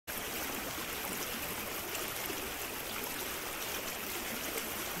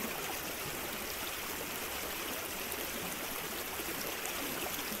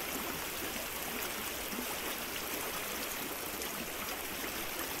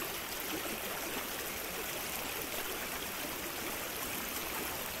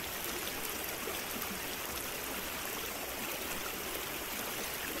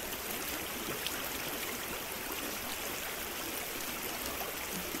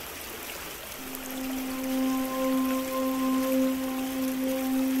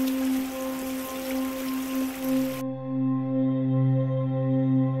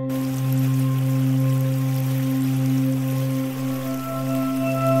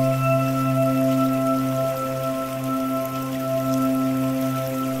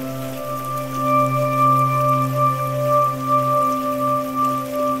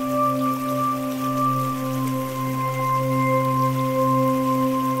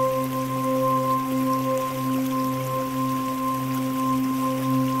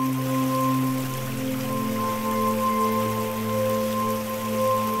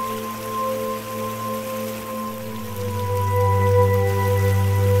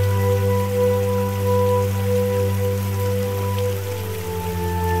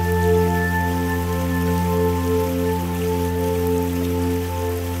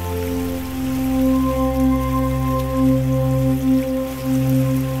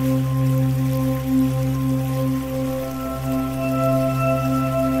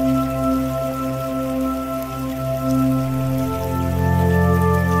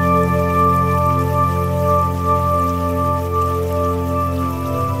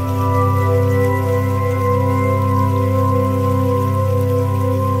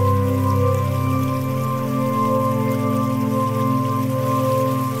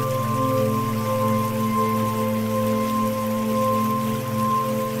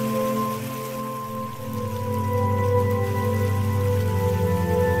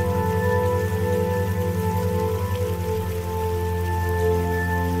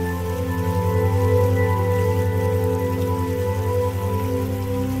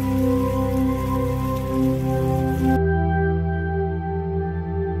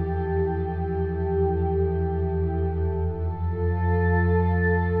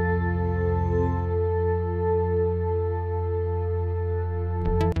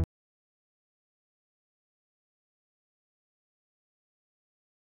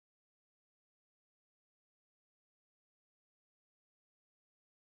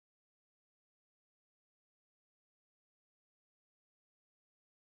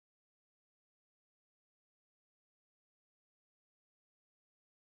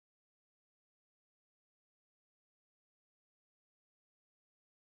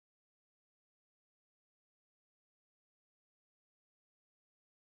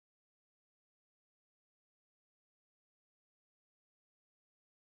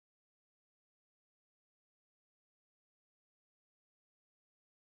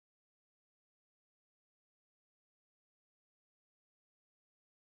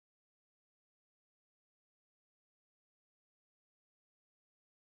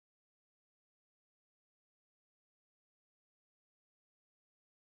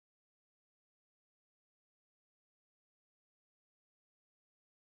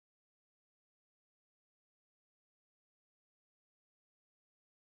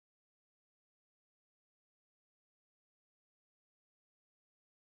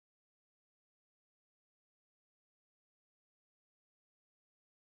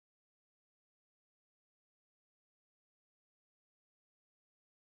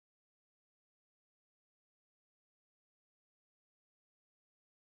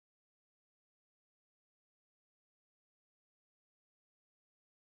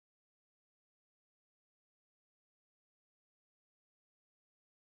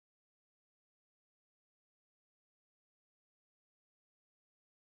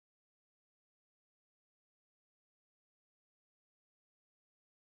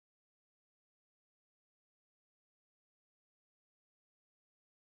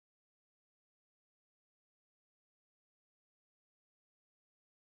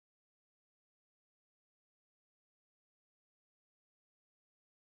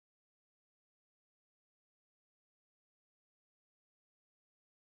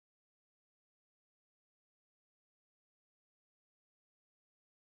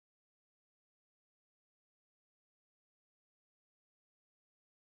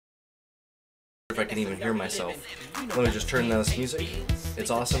If I can even hear myself. Let me just turn down this music. It's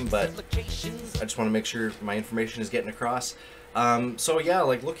awesome, but I just want to make sure my information is getting across. So yeah,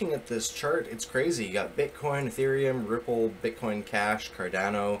 like looking at this chart, it's crazy. You got Bitcoin, Ethereum, Ripple, Bitcoin Cash,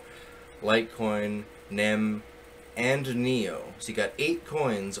 Cardano, Litecoin, NEM, and Neo. So you got 8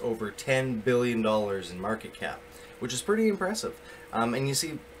 coins over $10 billion in market cap, which is pretty impressive. And you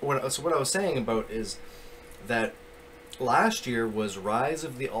see, what I was saying about is that last year was rise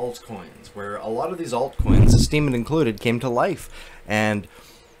of the altcoins, where a lot of these altcoins, Steemit included, came to life. And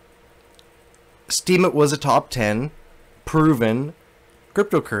Steemit was a top 10 proven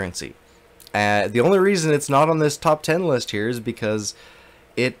cryptocurrency. The only reason it's not on this top 10 list here is because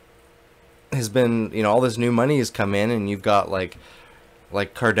it has been, you know, all this new money has come in, and you've got like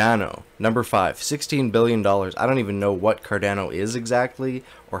Cardano, number 5, $16 billion. I don't even know what Cardano is exactly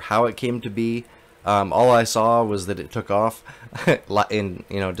or how it came to be. All I saw was that it took off in,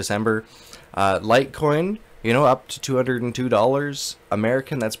 you know, December. Litecoin, you know, up to $202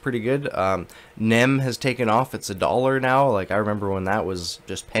 American. That's pretty good. NEM has taken off. It's $1 now. Like, I remember when that was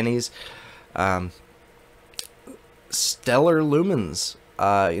just pennies. Stellar Lumens,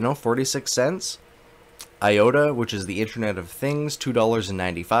 you know, 46 cents. IOTA, which is the Internet of Things,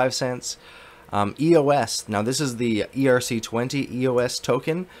 $2.95. EOS, now this is the ERC20 EOS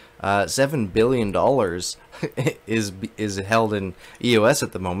token. $7 billion is held in EOS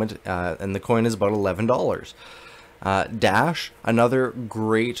at the moment, and the coin is about $11. Dash, another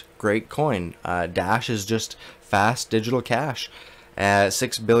great coin. Dash is just fast digital cash.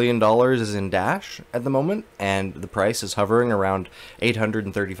 $6 billion is in Dash at the moment, and the price is hovering around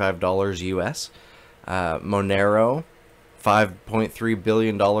 $835 US. Monero, $5.3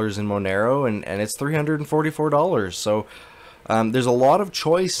 billion in Monero, and it's $344. So there's a lot of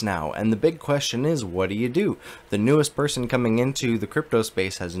choice now, and the big question is, what do you do? The newest person coming into the crypto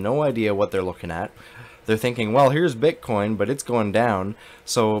space has no idea what they're looking at. They're thinking, well, here's Bitcoin, but it's going down,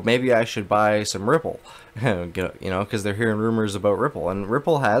 so maybe I should buy some Ripple, you know, because they're hearing rumors about Ripple, and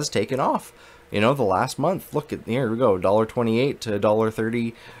Ripple has taken off, you know, the last month. Look at, here we go, $1.28 to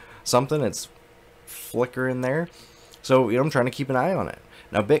 $1.30 something. It's flickering there. So, you know, I'm trying to keep an eye on it.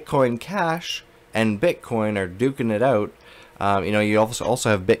 Now, Bitcoin Cash and Bitcoin are duking it out. You know, you also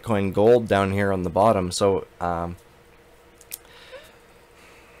have Bitcoin Gold down here on the bottom. So,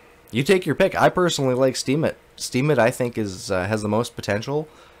 you take your pick. I personally like Steemit. Steemit, I think, is has the most potential.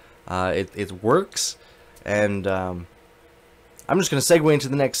 It works, and I'm just going to segue into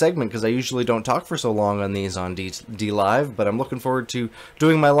the next segment because I usually don't talk for so long on these on dLive, but I'm looking forward to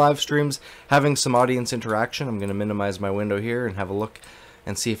doing my live streams, having some audience interaction. I'm going to minimize my window here and have a look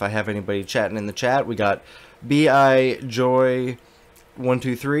and see if I have anybody chatting in the chat. We got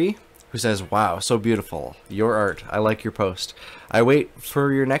BIJoy123, who says, wow, so beautiful. Your art. I like your post. I wait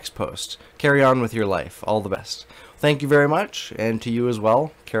for your next post. Carry on with your life. All the best. Thank you very much, and to you as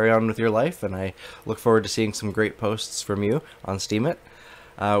well. Carry on with your life, and I look forward to seeing some great posts from you on Steemit.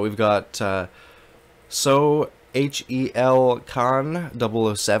 We've got So HEL Khan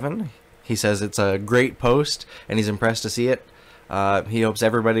 007. He says it's a great post, and he's impressed to see it. He hopes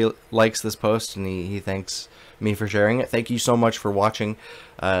everybody likes this post, and he thanks me for sharing it. Thank you so much for watching.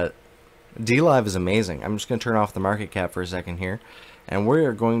 dLive is amazing. I'm just going to turn off the market cap for a second here, and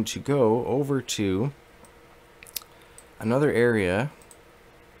we're going to go over to another area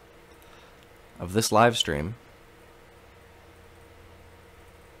of this live stream.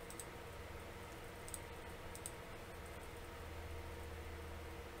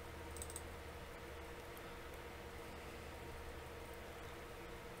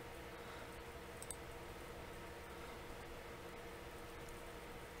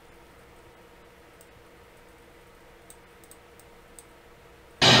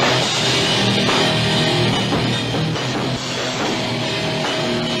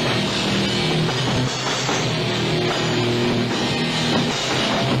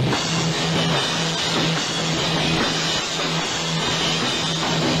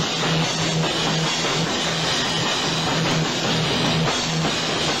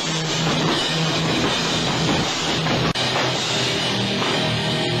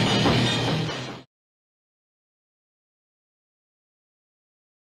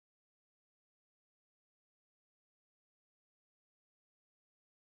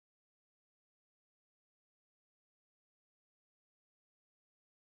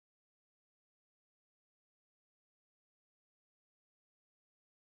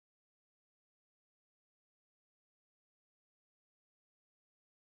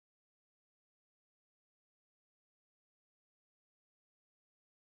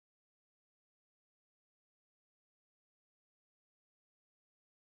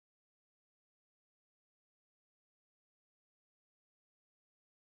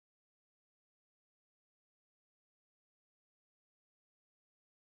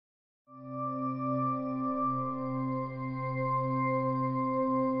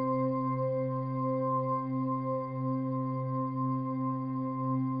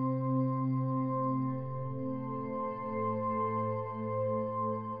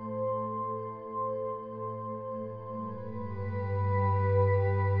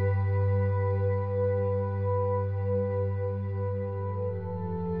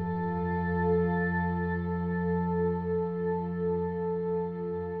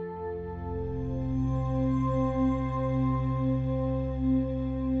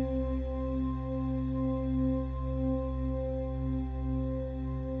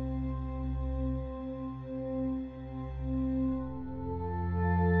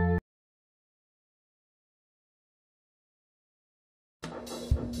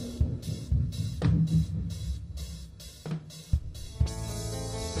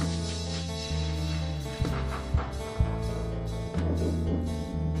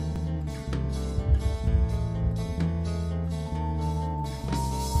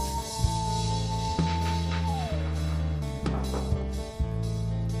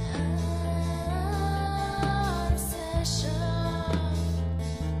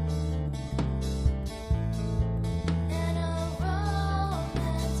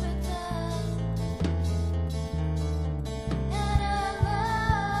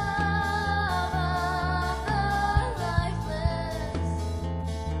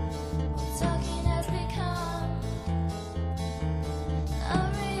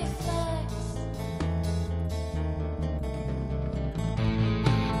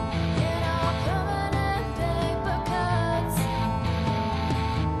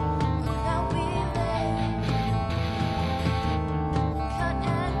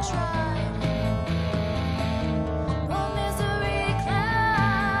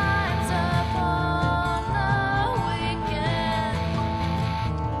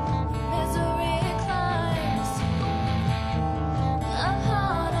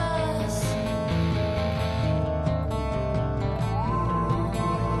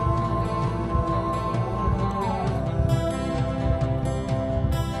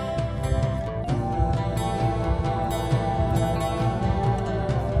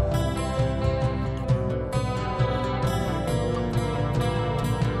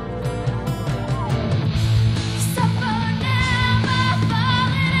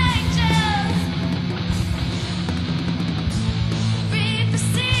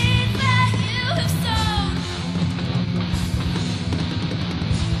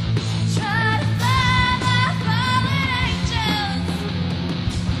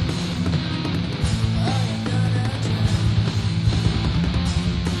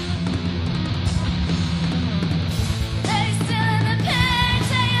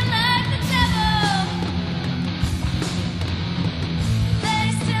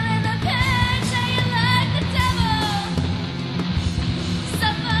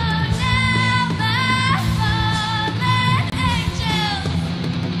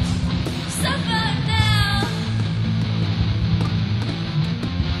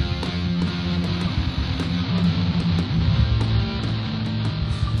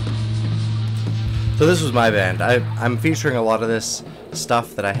 So this was my band. I'm featuring a lot of this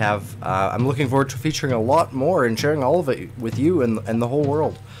stuff that I have. I'm looking forward to featuring a lot more and sharing all of it with you and the whole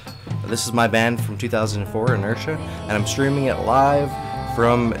world. This is my band from 2004, Inertia, and I'm streaming it live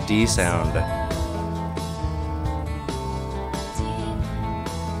from D-Sound.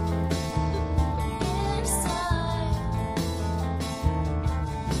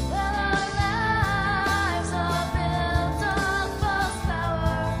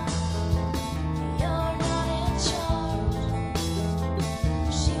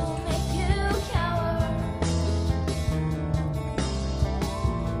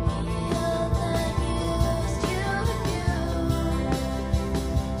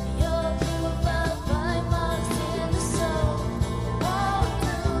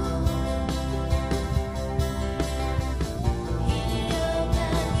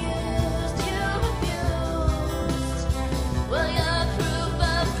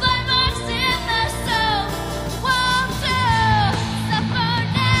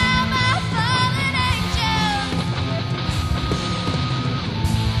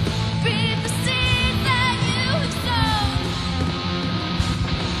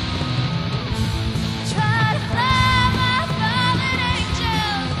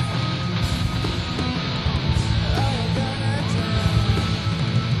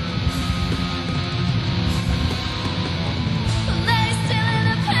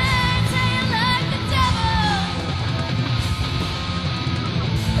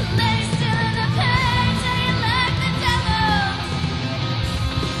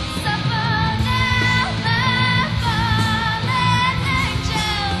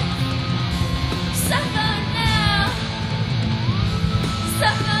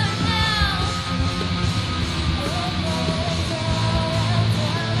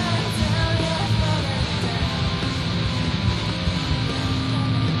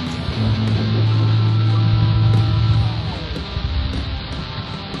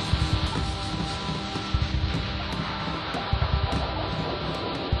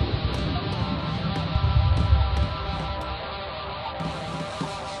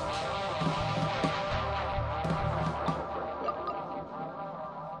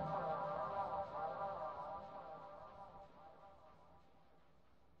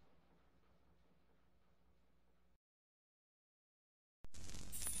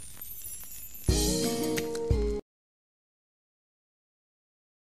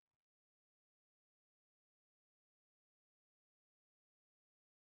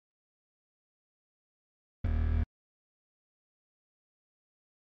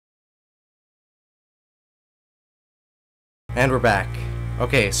 And we're back.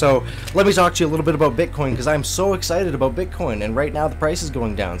 Okay, so let me talk to you a little bit about Bitcoin, because I'm so excited about Bitcoin, and right now the price is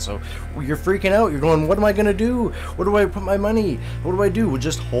going down, so you're freaking out. You're going, what am I going to do? Where do I put my money? What do I do? Well,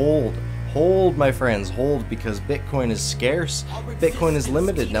 just hold. Hold, my friends, hold, because Bitcoin is scarce. Bitcoin is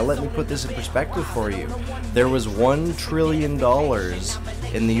limited. Now let me put this in perspective for you. There was $1 trillion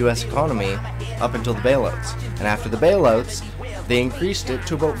in the US economy up until the bailouts. And after the bailouts, they increased it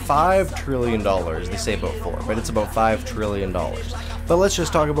to about $5 trillion. They say about 4, but it's about $5 trillion. But let's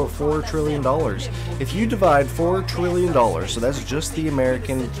just talk about $4 trillion. If you divide $4 trillion, so that's just the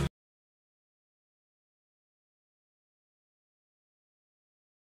American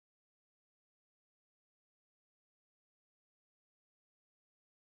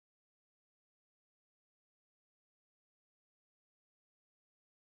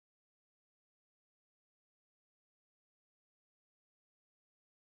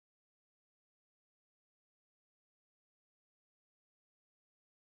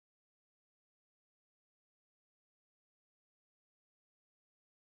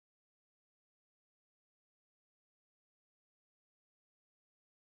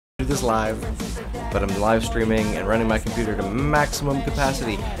this live, but I'm live streaming and running my computer to maximum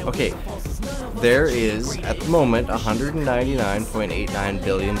capacity. Okay, there is at the moment $199.89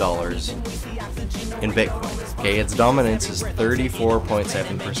 billion in Bitcoin. Okay, its dominance is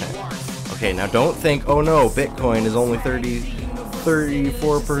 34.7%. Okay, now don't think, oh no, Bitcoin is only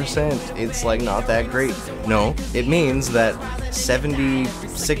 34%. It's like not that great. No, it means that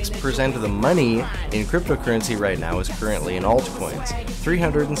 76% of the money in cryptocurrency right now is currently in altcoins,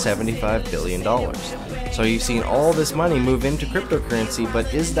 $375 billion. So you've seen all this money move into cryptocurrency,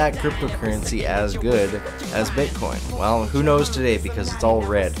 but is that cryptocurrency as good as Bitcoin? Well, who knows today, because it's all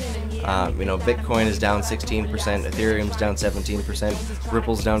red. You know, Bitcoin is down 16%, Ethereum's down 17%,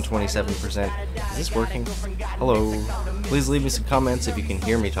 Ripple's down 27%. Is this working? Hello? Please leave me some comments if you can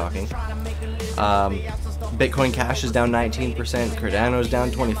hear me talking. Bitcoin Cash is down 19%, Cardano is down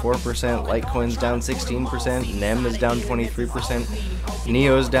 24%, Litecoin's down 16%, NEM is down 23%,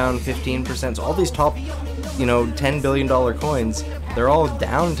 NEO is down 15%. So all these top, $10 billion coins, they're all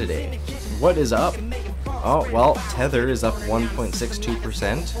down today. What is up? Oh, well, Tether is up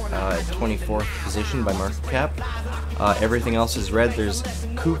 1.62%, at 24th position by market cap. Everything else is red. There's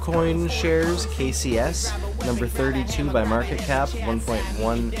KuCoin shares, KCS, number 32 by market cap,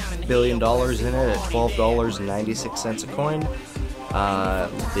 $1.1 billion in it at $12.96 a coin.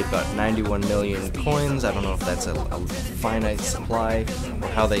 They've got 91 million coins. I don't know if that's a finite supply or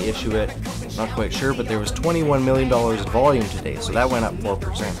how they issue it. Not quite sure, but there was $21 million in volume today, so that went up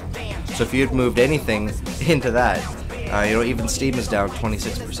 4%. So if you had moved anything into that, even Steam is down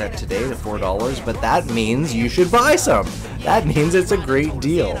 26% today to $4, but that means you should buy some. That means it's a great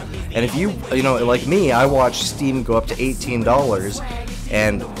deal. And if you like me, I watched Steam go up to $18,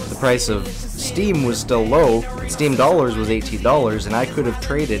 and the price of Steam was still low. Steam dollars was $18, and I could have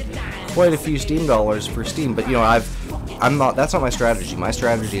traded quite a few Steam dollars for Steam. But that's not my strategy. My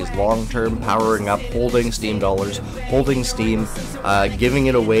strategy is long-term, powering up, holding Steam dollars, holding Steam, giving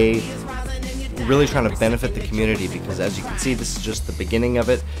it away, really trying to benefit the community, because as you can see, this is just the beginning of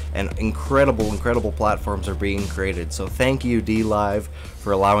it, and incredible platforms are being created. So thank you, dLive,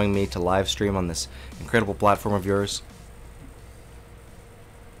 for allowing me to live stream on this incredible platform of yours.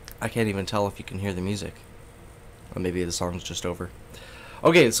 I can't even tell if you can hear the music. Or maybe the song's just over.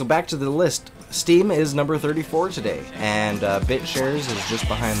 Okay, so back to the list. Steam is number 34 today, and BitShares is just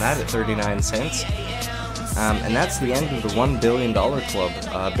behind that at 39 cents. And that's the end of the $1 billion club.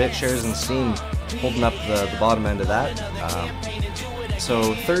 BitShares and Steam holding up the bottom end of that.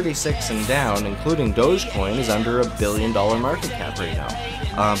 So 36 and down, including Dogecoin, is under $1 billion market cap right now.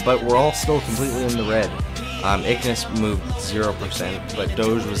 But we're all still completely in the red. Ignis moved 0%, but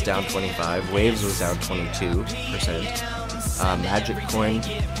Doge was down 25%, Waves was down 22%. Magic Coin,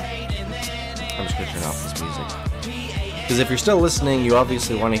 I'm just going to turn off this music, because if you're still listening, you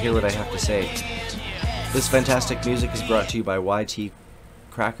obviously want to hear what I have to say. This fantastic music is brought to you by YT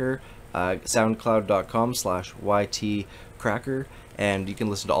Cracker, soundcloud.com/YT Cracker, and you can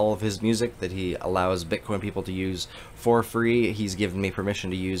listen to all of his music that he allows Bitcoin people to use for free. He's given me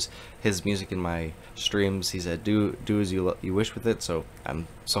permission to use his music in my streams. He said, do as you wish with it, so I'm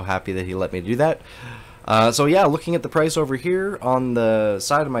so happy that he let me do that. So yeah, looking at the price over here on the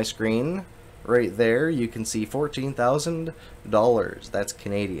side of my screen, right there, you can see $14,000. That's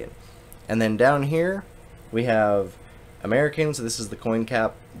Canadian. And then down here, we have American, so this is the coin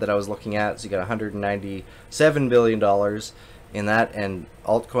cap that I was looking at, so you got $197 billion in that, and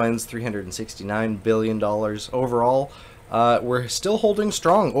altcoins, $369 billion overall. We're still holding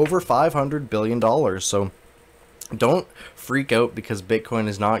strong, over $500 billion, so don't freak out because Bitcoin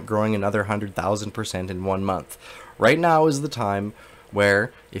is not growing another 100,000% in 1 month. Right now is the time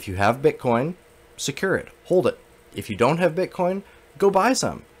where if you have Bitcoin, secure it, hold it. If you don't have Bitcoin, go buy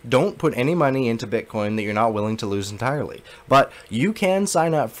some. Don't put any money into Bitcoin that you're not willing to lose entirely. But you can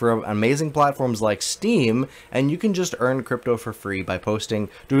sign up for amazing platforms like Steam, and you can just earn crypto for free by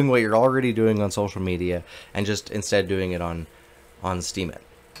doing what you're already doing on social media, and just instead doing it on Steemit.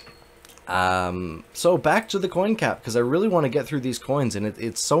 So back to the coin cap, because I really want to get through these coins, and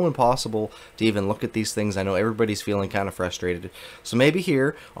it's so impossible to even look at these things. I know everybody's feeling kind of frustrated. So maybe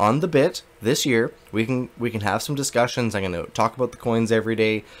here on the Bit this year, we can have some discussions. I'm going to talk about the coins every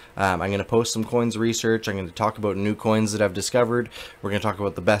day. I'm going to post some coins research. I'm going to talk about new coins that I've discovered. We're going to talk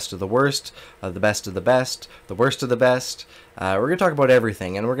about the best of the worst, the best of the best, the worst of the best. We're going to talk about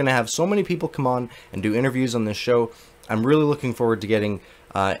everything, and we're going to have so many people come on and do interviews on this show. I'm really looking forward to getting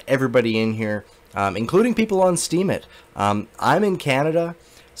everybody in here, including people on Steemit. I'm in Canada,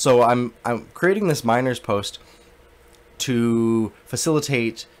 so I'm creating this miners post to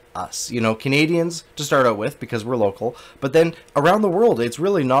facilitate us, Canadians to start out with, because we're local, but then around the world. It's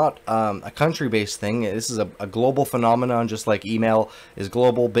really not a country-based thing. This is a global phenomenon, just like email is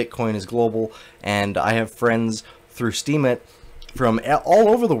global, Bitcoin is global, and I have friends through Steemit from all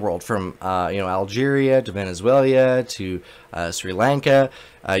over the world, from Algeria to Venezuela to Sri Lanka.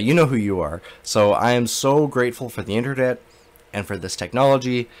 You know who you are. So I am so grateful for the internet and for this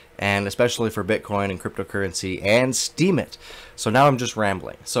technology, and especially for Bitcoin and cryptocurrency and Steemit. So now I'm just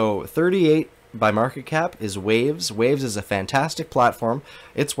rambling. So 38 by market cap is Waves. Waves is a fantastic platform.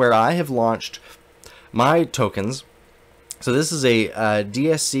 It's where I have launched my tokens. So this is a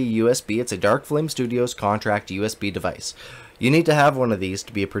DSC USB. It's a Dark Flame Studios contract USB device. You need to have one of these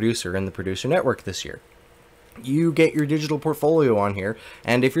to be a producer in the producer network this year. You get your digital portfolio on here,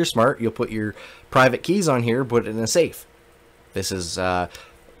 and if you're smart, you'll put your private keys on here, put it in a safe. This is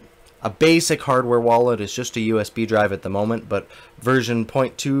a basic hardware wallet is just a USB drive at the moment, but version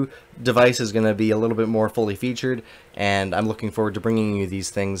 0.2 device is going to be a little bit more fully featured, and I'm looking forward to bringing you these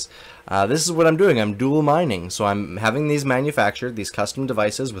things. This is what I'm doing. I'm dual mining, so I'm having these manufactured, these custom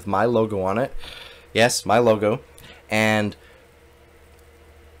devices with my logo on it. Yes, my logo. And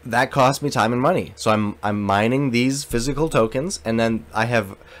that costs me time and money. So I'm mining these physical tokens, and then I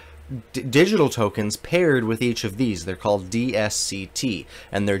have digital tokens paired with each of these. They're called DSCT,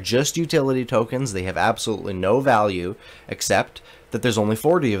 and they're just utility tokens. They have absolutely no value, except that there's only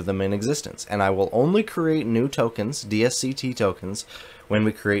 40 of them in existence, and I will only create new tokens, DSCT tokens, when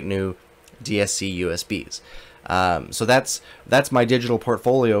we create new DSC USBs. So that's my digital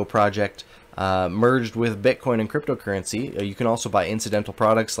portfolio project, merged with Bitcoin and cryptocurrency. You can also buy incidental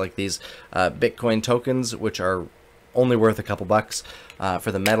products like these Bitcoin tokens, which are only worth a couple bucks.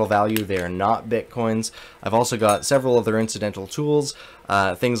 For the metal value, they are not Bitcoins. I've also got several other incidental tools,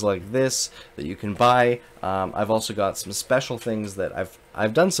 things like this that you can buy. I've also got some special things that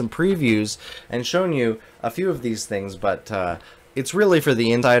I've done some previews and shown you a few of these things, but it's really for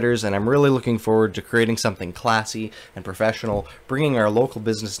the insiders, and I'm really looking forward to creating something classy and professional, bringing our local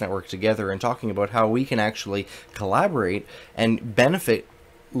business network together and talking about how we can actually collaborate and benefit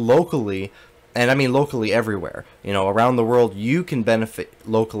locally. And I mean locally everywhere. You know, around the world, you can benefit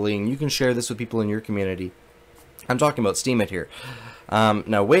locally, and you can share this with people in your community. I'm talking about Steemit here.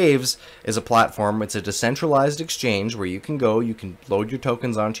 Now, Waves is a platform. It's a decentralized exchange where you can go, you can load your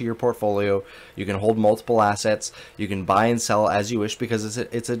tokens onto your portfolio, you can hold multiple assets, you can buy and sell as you wish, because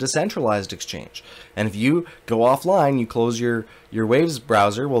it's a decentralized exchange. And if you go offline, you close your Waves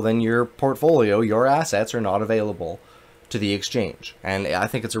browser, well, then your portfolio, your assets are not available to the exchange. And I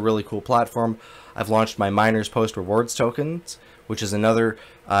think it's a really cool platform. I've launched my Miners Post Rewards tokens, which is another,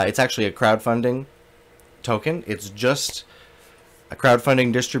 it's actually a crowdfunding token. It's just a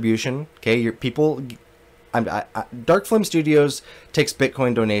crowdfunding distribution. Okay, your people, Dark Flame Studios takes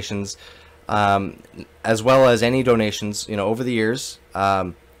Bitcoin donations, as well as any donations, you know, over the years.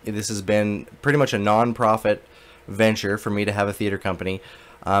 This has been pretty much a non-profit venture for me to have a theater company.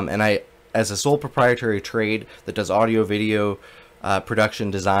 And I, as a sole proprietary trade that does audio, video,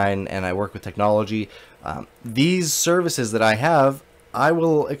 production, design, and I work with technology, these services that I have, I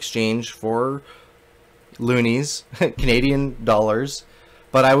will exchange for loonies, Canadian dollars,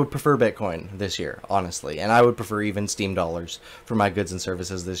 but I would prefer Bitcoin this year, honestly, and I would prefer even Steam dollars for my goods and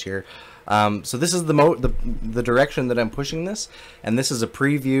services this year. So this is the direction that I'm pushing this, and this is a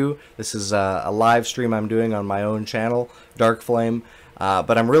preview. This is a live stream I'm doing on my own channel, Dark Flame.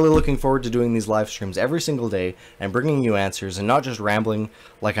 But I'm really looking forward to doing these live streams every single day and bringing you answers, and not just rambling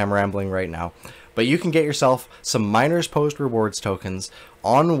like I'm rambling right now. But you can get yourself some Miners Post Rewards tokens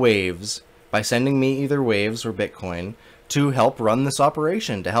on Waves by sending me either Waves or Bitcoin to help run this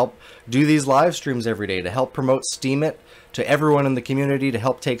operation, to help do these live streams every day, to help promote Steemit to everyone in the community, to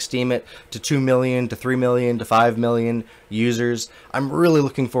help take Steemit to 2 million, to 3 million, to 5 million users. I'm really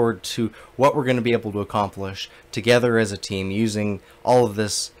looking forward to what we're going to be able to accomplish together as a team using all of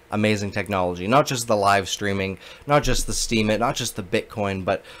this amazing technology. Not just the live streaming, not just the Steemit, not just the Bitcoin,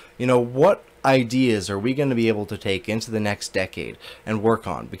 but, you know, what ideas are we going to be able to take into the next decade and work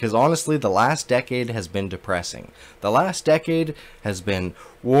on? Because honestly, the last decade has been depressing. The last decade has been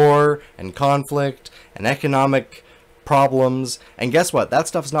war and conflict and economic problems, and guess what? That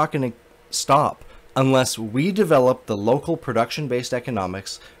stuff's not going to stop unless we develop the local production-based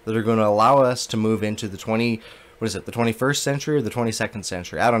economics that are going to allow us to move into the 21st century or the 22nd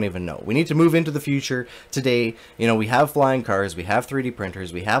century? I don't even know. We need to move into the future today. You know, we have flying cars, we have 3D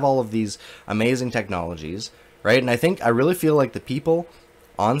printers, we have all of these amazing technologies, right? And I really feel like the people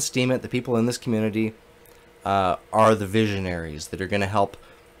on Steemit, the people in this community, are the visionaries that are going to help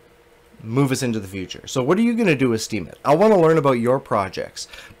move us into the future. So what are you going to do with Steemit? I want to learn about your projects.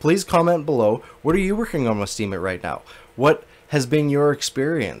 Please comment below. What are you working on with Steemit right now? What has been your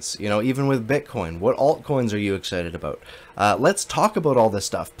experience, you know, even with Bitcoin? What altcoins are you excited about? Let's talk about all this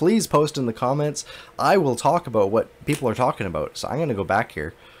stuff. Please post in the comments. I will talk about what people are talking about. So I'm going to go back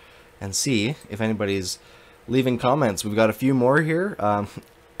here and see if anybody's leaving comments. We've got a few more here.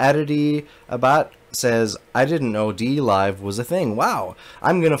 Aditi Abat says, I didn't know dLive was a thing. Wow,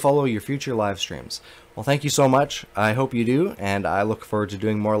 I'm going to follow your future live streams. Well, thank you so much. I hope you do, and I look forward to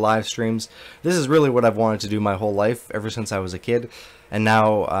doing more live streams. This is really what I've wanted to do my whole life, ever since I was a kid. And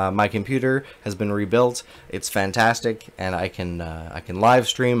now my computer has been rebuilt. It's fantastic, and I can live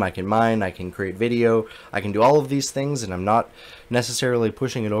stream, I can mine, I can create video, I can do all of these things, and I'm not necessarily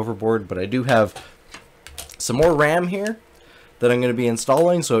pushing it overboard, but I do have some more RAM here that I'm going to be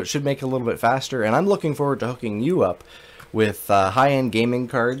installing, so it should make it a little bit faster, and I'm looking forward to hooking you up with high-end gaming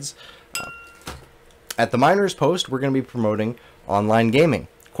cards. At the Miners Post, we're going to be promoting online gaming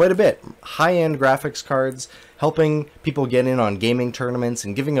quite a bit. High-end graphics cards, helping people get in on gaming tournaments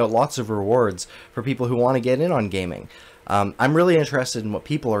and giving out lots of rewards for people who want to get in on gaming. I'm really interested in what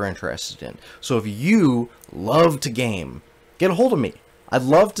people are interested in. So if you love to game, get a hold of me. I'd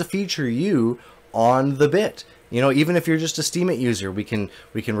love to feature you on the bit. You know, even if you're just a Steam It user, we can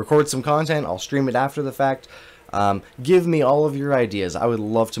record some content. I'll stream it after the fact. Give me all of your ideas. I would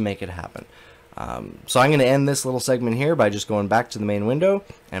love to make it happen. So I'm going to end this little segment here by just going back to the main window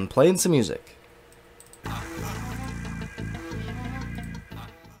and playing some music.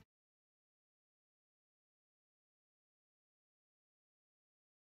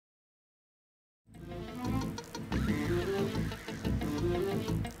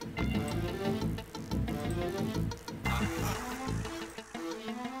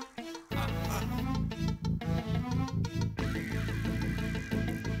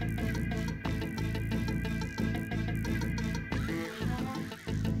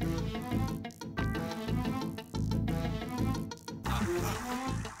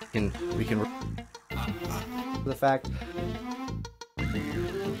 We can the fact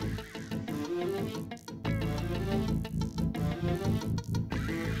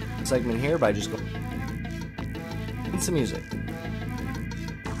segment here by just going some music.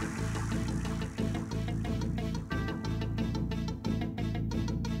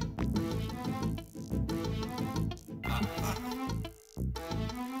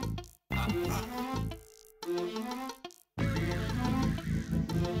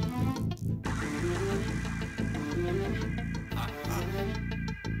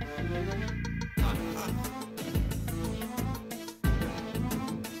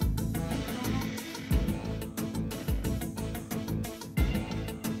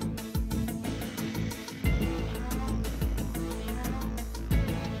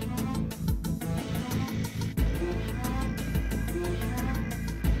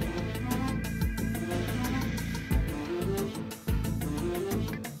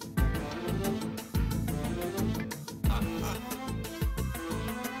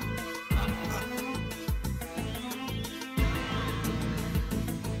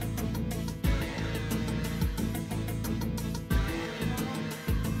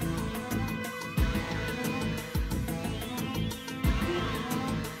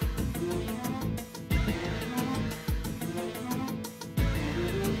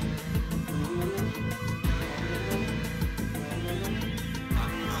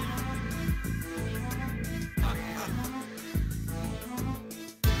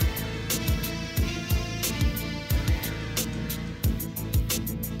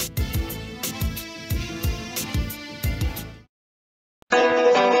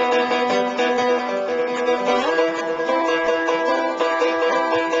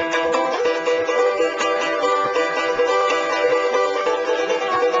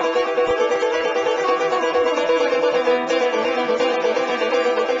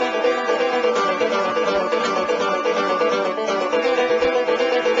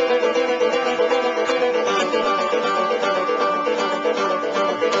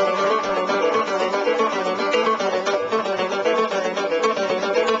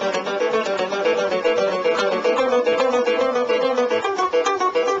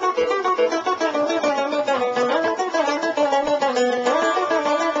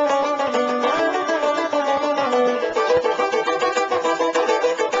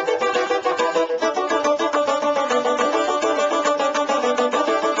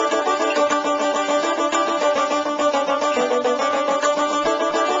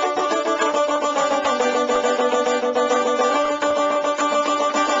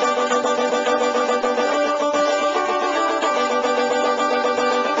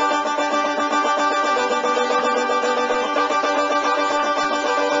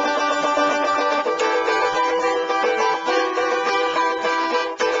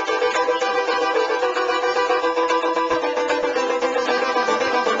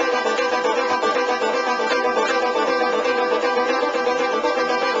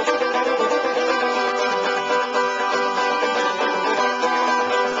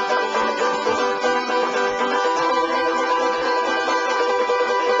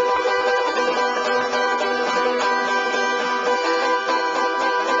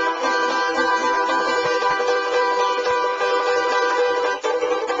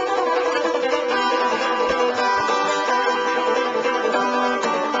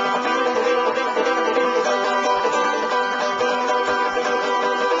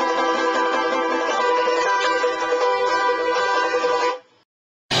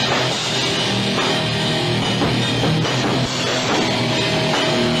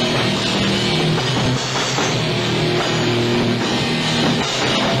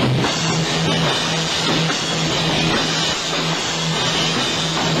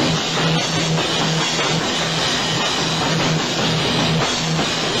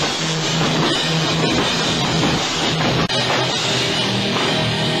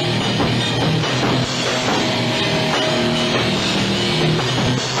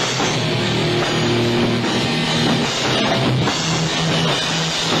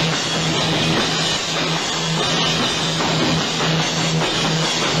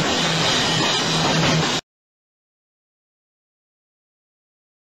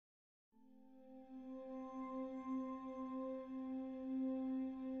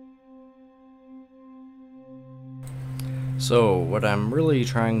 So, what I'm really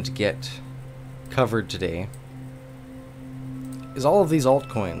trying to get covered today is all of these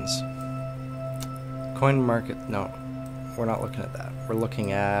altcoins. Coin market, no, we're not looking at that. We're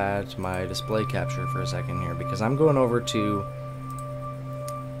looking at my display capture for a second here, because I'm going over to,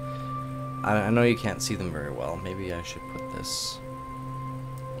 I know you can't see them very well. Maybe I should put this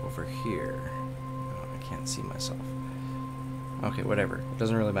over here. Oh, I can't see myself. Okay, whatever. It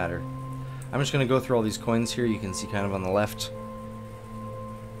doesn't really matter. I'm just going to go through all these coins here. You can see kind of on the left.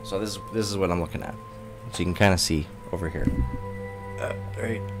 So this is what I'm looking at. So you can kind of see over here.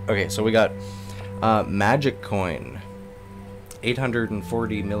 Right. Okay, so we got Magic Coin.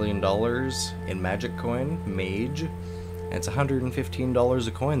 $840 million in Magic Coin. Mage. And it's $115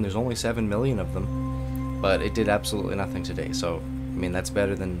 a coin. There's only 7 million of them. But it did absolutely nothing today. So, I mean, that's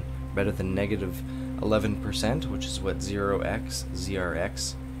better than negative 11%, which is what 0x,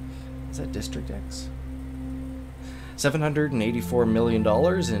 ZRX. Is that District X? $784 million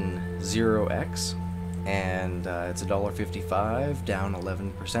in 0x, and it's $1.55, down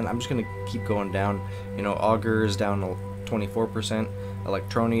 11%. I'm just gonna keep going down. You know, Augurs down 24%,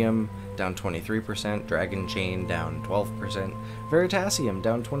 Electronium down 23%, Dragon Chain down 12%, Veritasium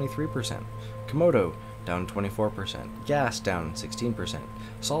down 23%, Komodo down 24%, Gas down 16%,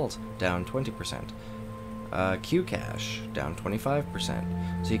 Salt down 20%. Qcash down 25%.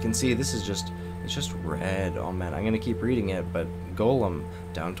 So you can see this is it's just red. Oh man, I'm gonna keep reading it, but Golem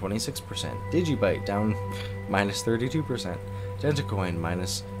down 26%, Digibyte down minus 32%, Dentacoin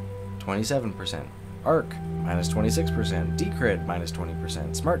minus 27%, Arc minus 26%, Decred minus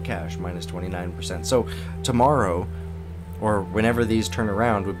 20%, SmartCash minus 29%. So tomorrow, or whenever these turn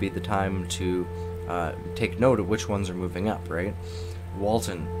around, would be the time to take note of which ones are moving up, right?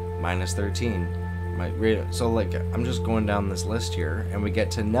 Walton minus 13. So like I'm just going down this list here, and we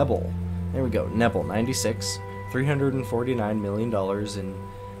get to Nebel. There we go. Nebel 96, $349 million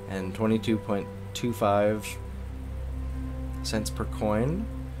and 22.25 cents per coin.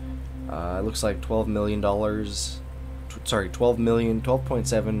 It looks like $12 million. Sorry,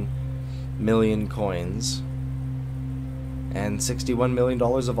 12.7 million coins, and $61 million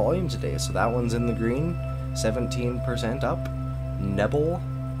of volume today. So that one's in the green, 17% up. Nebel.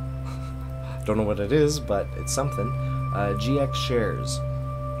 Don't know what it is, but it's something. GX shares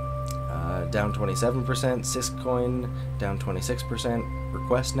down 27%, Syscoin down 26%,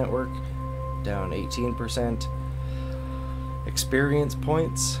 Request Network down 18%, Experience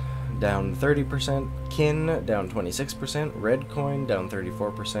Points down 30%, Kin down 26%, Redcoin down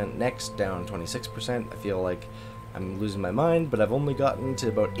 34%, Next down 26%. I feel like I'm losing my mind, but I've only gotten to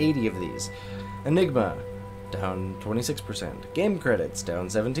about 80 of these. Enigma down 26%, Game Credits down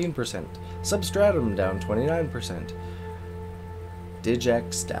 17%, Substratum down 29%,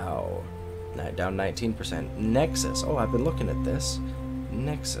 Digex DAO down 19%, Nexus, oh, I've been looking at this,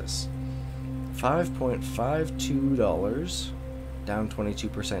 Nexus, $5.52, down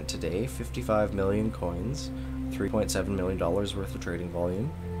 22% today, 55 million coins, $3.7 million worth of trading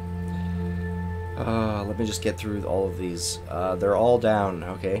volume. Let me just get through all of these. They're all down,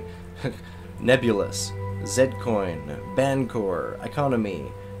 okay? Nebulous, Zcoin, Bancor,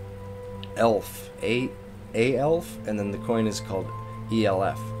 Economy, ELF, A-ELF, and then the coin is called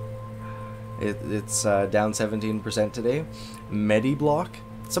ELF. It's down 17% today. Mediblock.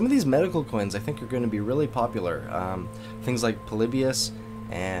 Some of these medical coins I think are going to be really popular. Things like Polybius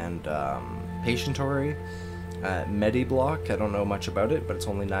and Patientory. Mediblock, I don't know much about it, but it's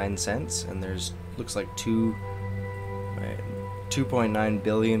only 9 cents, and there's looks like 2.9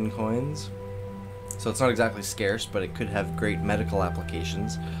 billion coins. So it's not exactly scarce, but it could have great medical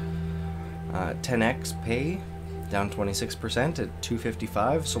applications. 10x Pay down 26% at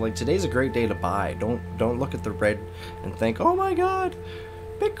 $2.55. So like today's a great day to buy. Don't look at the red and think, oh my god,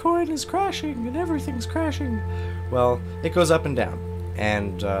 Bitcoin is crashing and everything's crashing. Well, it goes up and down,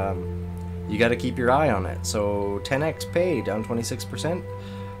 and you got to keep your eye on it. So 10x Pay down 26%,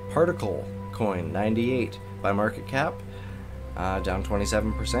 Particle Coin 98 by market cap down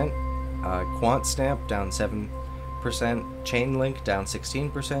 27%. QuantStamp down 7%, Chainlink down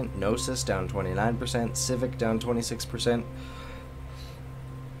 16%, Gnosis down 29%, Civic down 26%,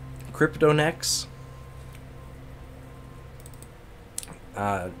 CryptoNex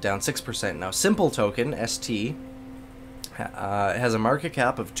down 6%. Now Simple Token, ST, has a market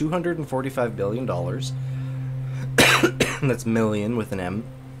cap of $245 billion. That's million with an M.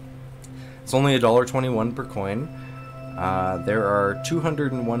 It's only $1.21 per coin. There are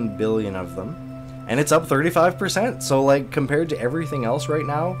 201 billion of them, and it's up 35%. So like compared to everything else right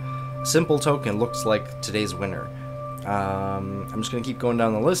now, Simple Token looks like today's winner. I'm just going to keep going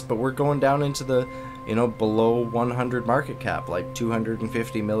down the list, but we're going down into the, you know, below 100 market cap, like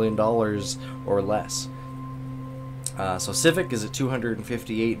 $250 million or less. So Civic is at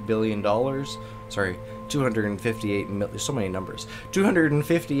 $258 billion. Sorry, 258 million. There's so many numbers.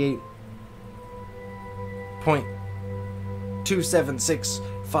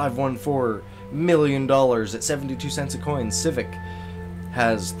 258.276514 million dollars at 72 cents a coin. Civic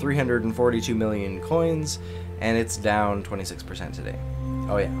has 342 million coins, and it's down 26% today.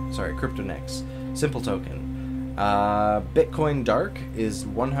 Oh yeah, sorry, CryptoNex. Simple token. Bitcoin Dark is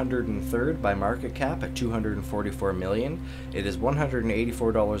 103rd by market cap at 244 million. It is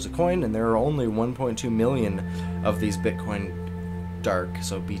 $184 a coin, and there are only 1.2 million of these Bitcoin Dark,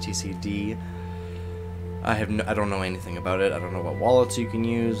 so BTCD. I don't know anything about it. I don't know what wallets you can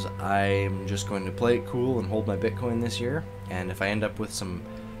use. I'm just going to play it cool and hold my Bitcoin this year. And if I end up with some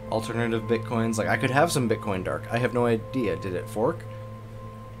alternative Bitcoins, like I could have some Bitcoin Dark. I have no idea. Did it fork?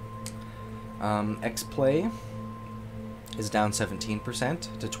 XPlay is down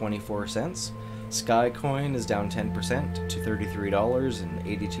 17% to 24 cents. Skycoin is down 10% to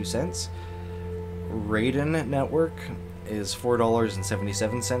 $33.82. Raiden Network is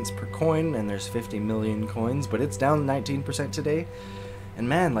 $4.77 per coin, and there's 50 million coins, but it's down 19% today. And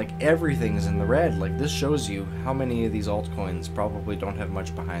man, like, everything is in the red. Like, this shows you how many of these altcoins probably don't have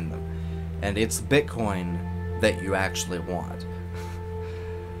much behind them. And it's Bitcoin that you actually want.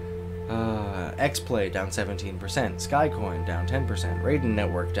 XPlay down 17%, Skycoin down 10%, Raiden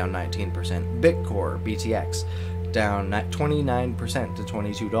Network down 19%, Bitcore, BTX, down 29% to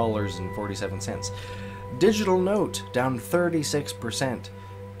 $22.47. Digital Note down 36%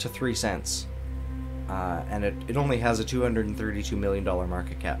 to 3 cents, and it only has a $232 million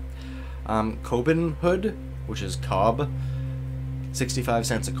market cap. Coben Hood, which is Cobb, 65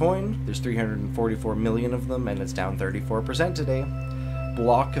 cents a coin. There's 344 million of them, and it's down 34% today.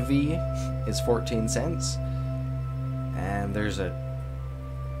 Block V is 14 cents, and there's a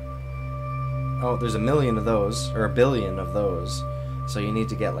million of those, or a billion of those. So you need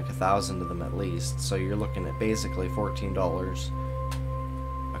to get like 1,000 of them at least. So you're looking at basically $14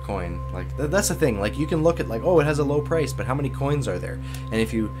 a coin. Like that's the thing. Like you can look at like, oh, it has a low price, but how many coins are there? And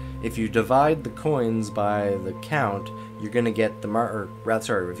if you divide the coins by the count, you're gonna get the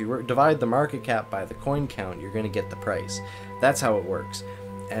if you divide the market cap by the coin count, you're gonna get the price. That's how it works.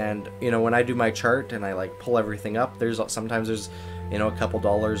 And you know, when I do my chart and I like pull everything up, sometimes there's you know a couple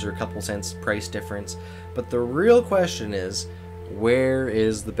dollars or a couple cents price difference. But the real question is, where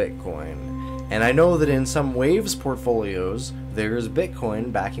is the Bitcoin? And I know that in some Waves portfolios, there's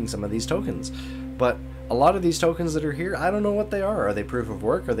Bitcoin backing some of these tokens. But a lot of these tokens that are here, I don't know what they are. Are they proof of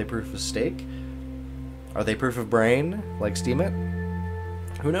work? Are they proof of stake? Are they proof of brain, like Steemit?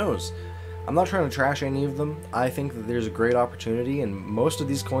 Who knows? I'm not trying to trash any of them. I think that there's a great opportunity, and most of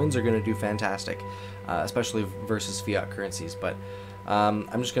these coins are going to do fantastic, especially versus fiat currencies. But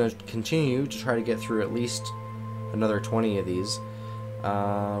I'm just going to continue to try to get through at least another 20 of these.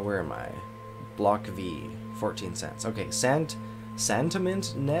 Where am I? Block V, 14 cents. Okay,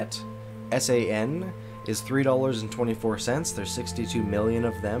 Santiment Net, SAN, is $3.24. There's 62 million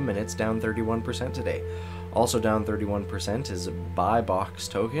of them, and it's down 31% today. Also down 31% is BuyBox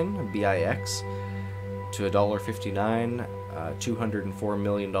token, BIX, to $1.59, $204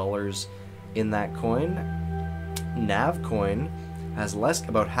 million in that coin. Navcoin has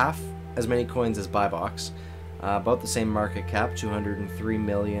about half as many coins as BuyBox, about the same market cap, 203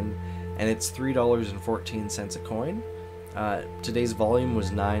 million, and it's $3.14 a coin. Today's volume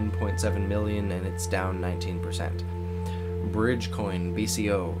was 9.7 million, and it's down 19%. Bridgecoin,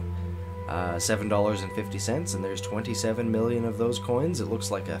 BCO, $7.50, and there's 27 million of those coins. It looks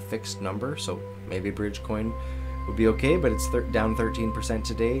like a fixed number, so maybe Bridgecoin would be okay, but it's down 13%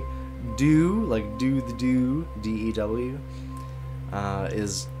 today. DEW, D-E-W,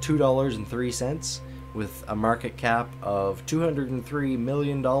 is $2.03 with a market cap of $203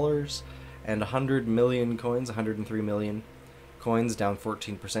 million and 100 million coins, 103 million coins, down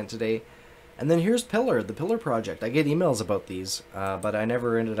 14% today. And then here's Pillar, the Pillar project. I get emails about these, but I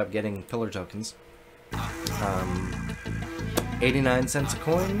never ended up getting Pillar tokens. 89 cents a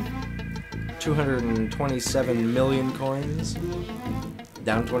coin, 227 million coins,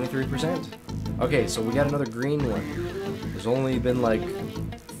 down 23%. Okay, so we got another green one. There's only been like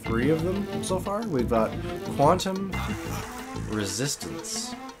 3 of them so far. We've got Quantum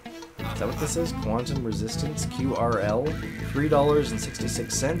Resistance. Is that what this is? Quantum Resistance, QRL,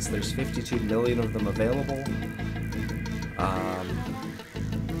 $3.66. There's 52 million of them available. I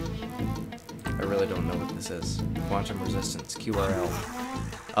really don't know what this is. Quantum Resistance, QRL.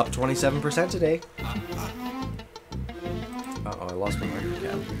 Up 27% today. lost my market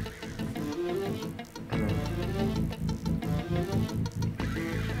cap.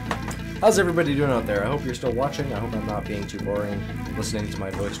 How's everybody doing out there? I hope you're still watching. I hope I'm not being too boring listening to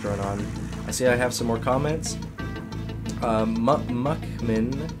my voice drone on. I see I have some more comments.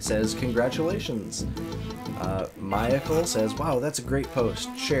 Muckman says, congratulations. Michael says, wow, that's a great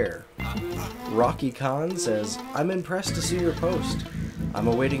post. Share. Rocky Khan says, I'm impressed to see your post. I'm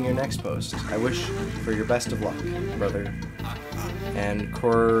awaiting your next post. I wish for your best of luck, brother. And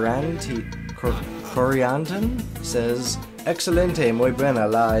Corianton says, excelente, muy buena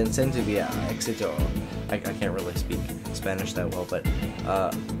la incentivia, éxito. I can't really speak Spanish that well, but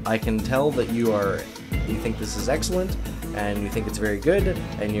I can tell that you think this is excellent, and you think it's very good,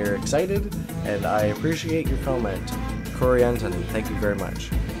 and you're excited, and I appreciate your comment. Corianton, thank you very much.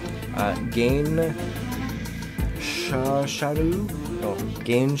 Gain Shashu? No,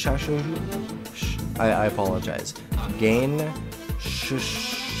 Gain Shashu? I apologize. Gain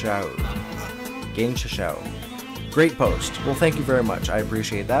Shashau. Gain Shashau. Great post. Well, thank you very much. I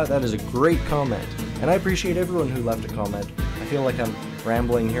appreciate that. That is a great comment. And I appreciate everyone who left a comment. I feel like I'm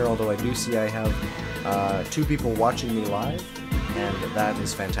rambling here, although I do see I have 2 people watching me live, and that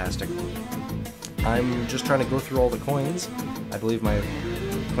is fantastic. I'm just trying to go through all the coins. I believe my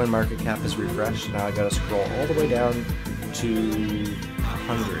coin market cap is refreshed. Now I gotta scroll all the way down to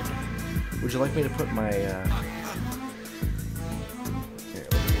 100. Would you like me to put my... Here,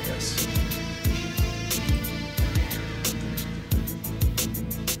 let me guess.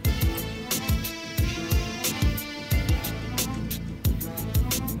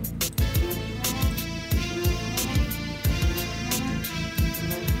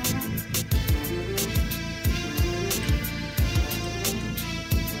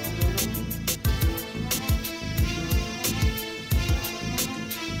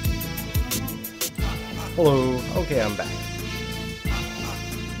 Hello. Okay, I'm back.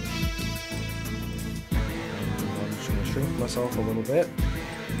 I'm just going to shrink myself a little bit,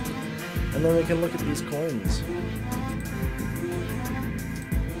 and then we can look at these coins.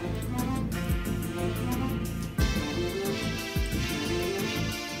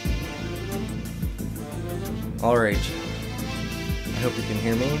 Alright. I hope you can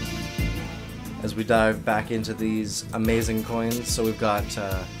hear me as we dive back into these amazing coins. So we've got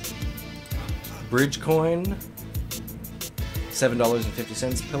Bridge Coin,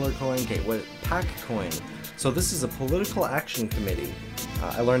 $7.50. Pillar Coin, okay, what? Pack Coin. So this is a political action committee.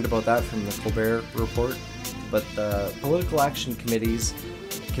 I learned about that from the Colbert Report, but the political action committees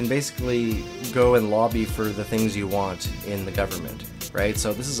can basically go and lobby for the things you want in the government, right?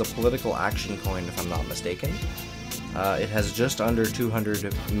 So this is a political action coin, if I'm not mistaken. It has just under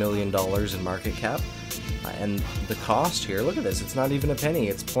 $200 million in market cap. And the cost here, look at this, it's not even a penny,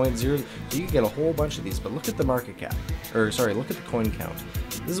 it's 0.0, so you can get a whole bunch of these, but look at the market cap, or sorry, look at the coin count.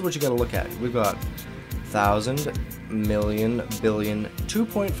 This is what you gotta look at. We've got 1,000, million, billion,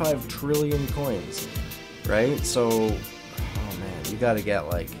 2.5 trillion coins, right? So, oh man, you gotta get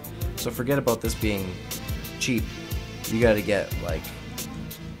like, so forget about this being cheap, you gotta get like,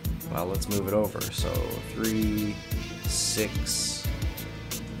 well, let's move it over, so 3, 6,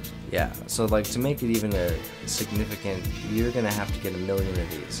 yeah, so like to make it even a significant, you're gonna have to get 1 million of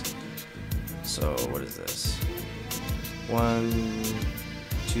these. So what is this? 1,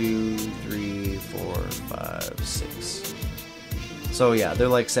 2, 3, 4, 5, 6. So yeah, they're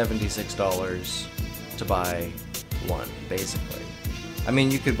like $76 to buy one, basically. I mean,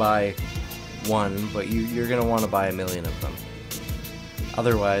 you could buy one, but you're gonna want to buy 1 million of them.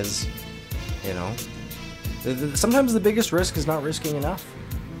 Otherwise, you know, sometimes the biggest risk is not risking enough.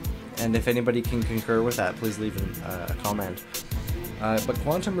 And if anybody can concur with that, please leave a comment. But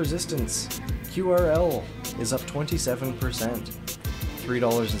quantum resistance, QRL, is up 27%.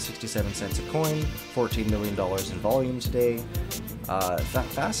 $3.67 a coin, $14 million in volume today.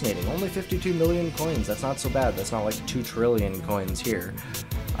 Fascinating, only 52 million coins, that's not so bad. That's not like 2 trillion coins here.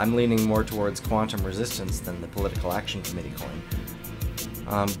 I'm leaning more towards quantum resistance than the political action committee coin.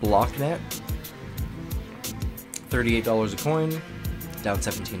 Blocknet, $38 a coin, down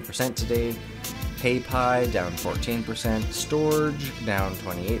 17% today. PayPi down 14%. Storage down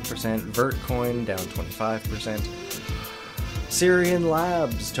 28%. Vertcoin down 25%. Syrian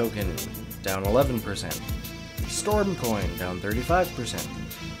Labs token down 11%. Stormcoin down 35%.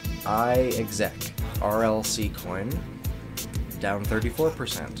 iExec RLC coin down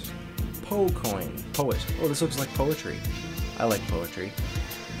 34%. Pocoin, Poet. Oh, this looks like poetry. I like poetry.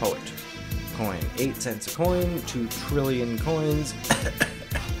 Poet. Coin, 8 cents a coin, 2 trillion coins,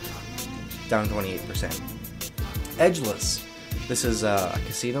 down 28%. Edgeless, this is a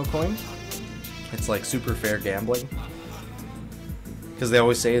casino coin. It's like super fair gambling. because they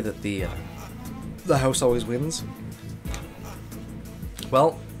always say that the house always wins.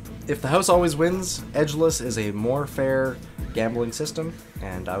 Well, if the house always wins, edgeless is a more fair gambling system,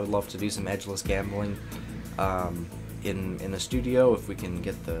 and I would love to do some edgeless gambling in a studio. If we can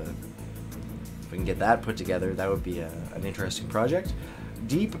get that put together, that would be an interesting project.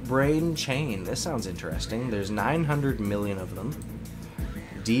 Deep brain chain. This sounds interesting. There's 900 million of them.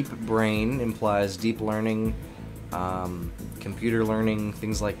 Deep brain implies deep learning, computer learning,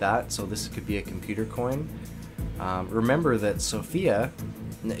 things like that. So this could be a computer coin. Remember that Sophia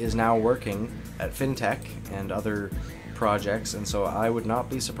is now working at FinTech and other projects, and so I would not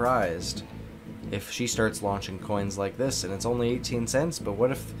be surprised if she starts launching coins like this. And it's only 18 cents, but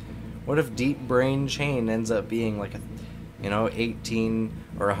what if Deep Brain Chain ends up being like $18,000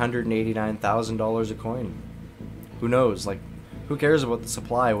 or $189,000 a coin? Who knows? Like, who cares about the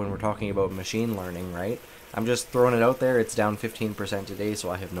supply when we're talking about machine learning, right? I'm just throwing it out there. It's down 15% today, so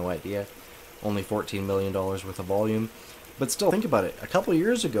I have no idea. Only $14 million worth of volume. But still, think about it. A couple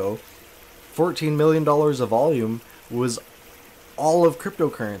years ago, $14 million of volume was all of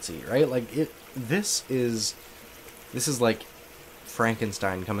cryptocurrency, right? Like, this is like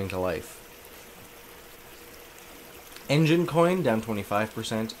Frankenstein coming to life. Engine Coin down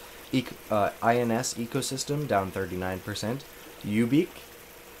 25%. INS Ecosystem down 39%. Ubeak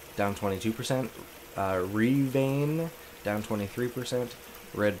down 22%. Revain down 23%.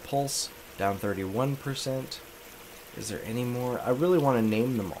 Red Pulse down 31%. Is there any more? I really want to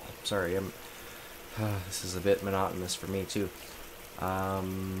name them all. Sorry, this is a bit monotonous for me too.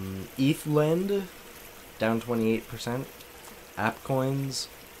 ETHLend down 28%. AppCoins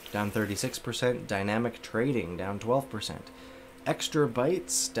down 36%. Dynamic Trading down 12%. Extra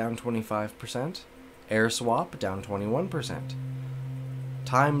Bytes down 25%. AirSwap down 21%.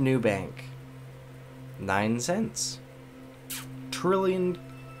 Time New Bank 9 cents. Trillion,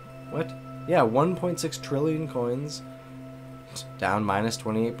 what? Yeah, 1.6 trillion coins down minus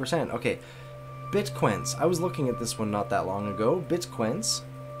 28%. Okay, Bitcoins. I was looking at this one not that long ago. Bitcoins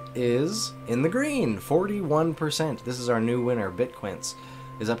is in the green, 41%. This is our new winner. Bitcoins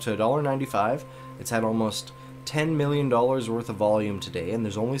is up to $1.95. It's had almost $10 million worth of volume today, and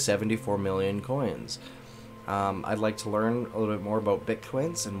there's only 74 million coins. I'd like to learn a little bit more about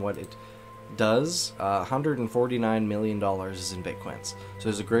Bitcoins and what it does. $149 million is in Bitcoins. So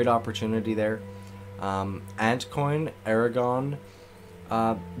there's a great opportunity there. Antcoin, Aragon.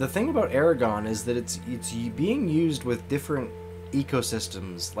 The thing about Aragon is that it's being used with different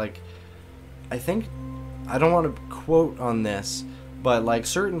ecosystems. Like, I don't want to quote on this, but like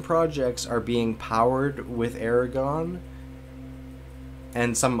certain projects are being powered with Aragon,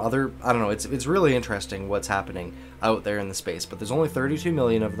 and some other, I don't know, it's really interesting what's happening out there in the space. But there's only 32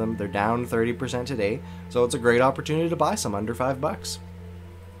 million of them. They're down 30% today, so it's a great opportunity to buy some under $5.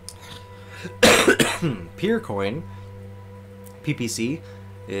 Peercoin, PPC,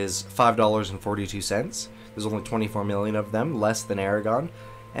 is $5.42. There's only 24 million of them, less than Aragon,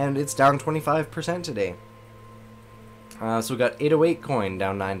 and it's down 25% today. So we got 808 Coin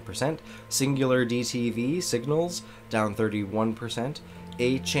down 9%, Singular DTV Signals down 31%,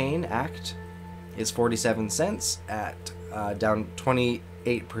 A Chain Act is 47 cents at down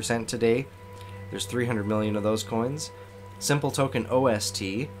 28% today. There's 300 million of those coins. Simple Token OST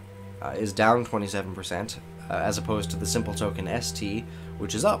is down 27%, as opposed to the Simple Token ST,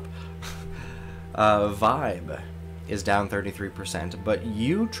 which is up. Vibe is down 33%, but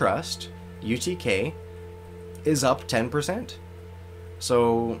UTrust, UTK, is up 10%.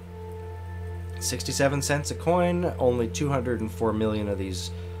 So 67 cents a coin, only 204 million of these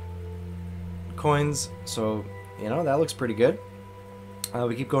coins, so that looks pretty good.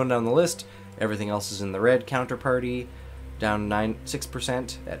 We keep going down the list. Everything else is in the red. Counterparty down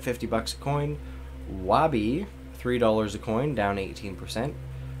 6% at $50 a coin. Wabi, $3 a coin, down 18%.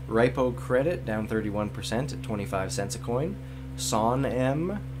 Ripo Credit down 31% at 25 cents a coin.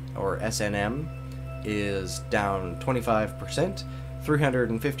 SONM, or SNM, is down 25%,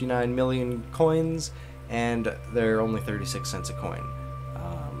 359 million coins, and they're only 36 cents a coin.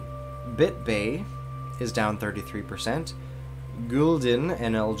 BitBay is down 33%. Gulden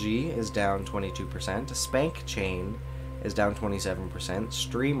NLG is down 22%. Spank Chain is down 27%.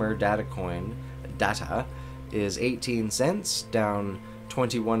 Streamer Data is 18 cents, down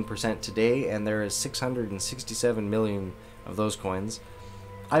 21% today, and there is 667 million of those coins.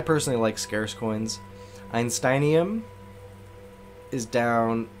 I personally like scarce coins. Einsteinium is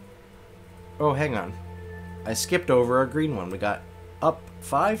down... Oh, hang on. I skipped over a green one. We got up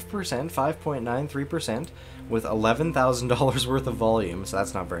 5%, 5.93%, with $11,000 worth of volume, so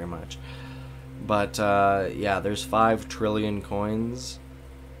that's not very much. But yeah, there's 5 trillion coins,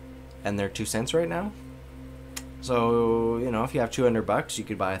 and they're 2 cents right now. So, you know, if you have $200, you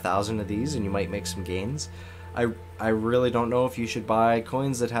could buy 1,000 of these, and you might make some gains. I really don't know if you should buy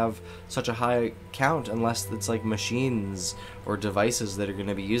coins that have such a high count unless it's like machines or devices that are going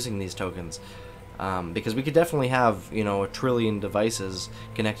to be using these tokens. Because we could definitely have, you know, 1 trillion devices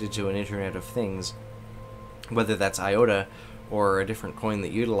connected to an Internet of Things, whether that's IOTA or a different coin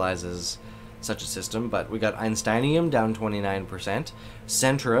that utilizes such a system. But we got Einsteinium down 29%,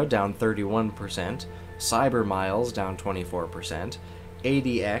 Centra down 31%, Cyber Miles down 24%,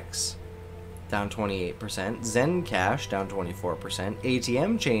 ADX down 28%, Zencash down 24%,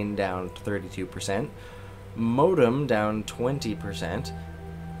 ATM Chain down 32%, Modem down 20%.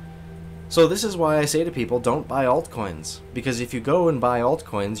 So this is why I say to people, don't buy altcoins, because if you go and buy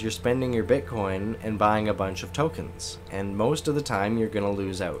altcoins, you're spending your Bitcoin and buying a bunch of tokens, and most of the time you're going to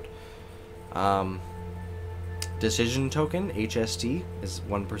lose out. Decision Token, HST, is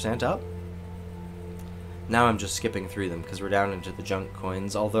 1% up. Now I'm just skipping through them because we're down into the junk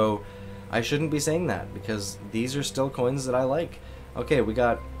coins, although I shouldn't be saying that because these are still coins that I like. Okay, we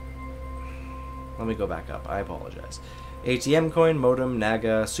got... Let me go back up. I apologize. ATM Coin, Modem,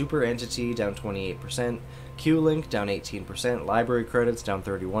 Naga, Super Entity down 28%, Q-Link down 18%, Library Credits down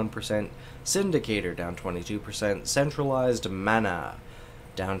 31%, Syndicator down 22%, Centralized Mana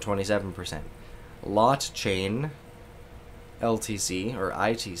down 27%, Lot Chain, LTC, or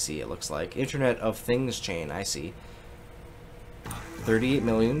ITC it looks like, Internet of Things Chain, I see, 38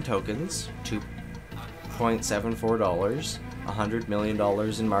 million tokens, $2.74, $100 million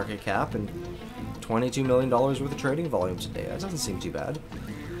in market cap, and $22 million worth of trading volume today. That doesn't seem too bad.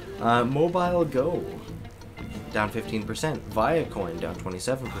 Mobile Go, down 15%. Viacoin, down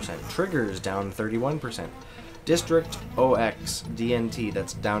 27%. Triggers, down 31%. District OX, DNT,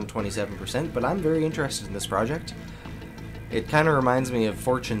 that's down 27%, but I'm very interested in this project. It kind of reminds me of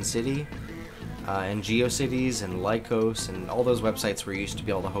Fortune City, and GeoCities and Lycos and all those websites where you used to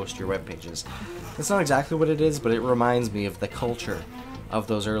be able to host your web pages. It's not exactly what it is, but it reminds me of the culture of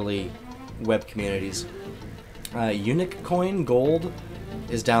those early web communities. Unique Coin Gold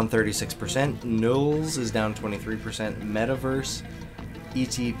is down 36%, Nulls is down 23%, Metaverse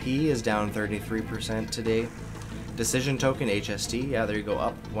ETP is down 33% today, Decision Token HST, yeah, there you go,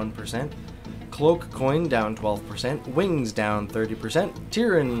 up 1%, Cloak Coin down 12%, Wings down 30%,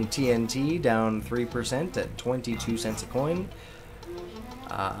 Tyran TNT down 3% at 22 cents a coin,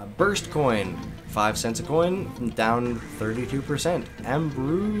 Burst Coin 5 cents a coin, down 32%,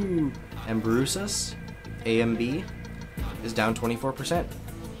 Ambrusus AMB is down 24%,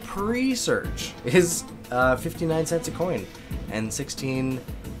 Pre-Search is 59 cents a coin and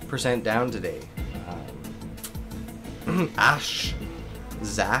 16% down today. Ash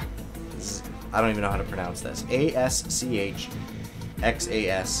Zach, I don't even know how to pronounce this. ASCHXAS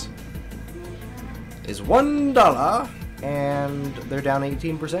is $1, and they're down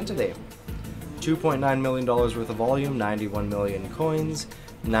 18% today. $2.9 million worth of volume, 91 million coins,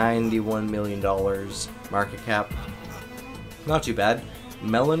 $91 million market cap. Not too bad.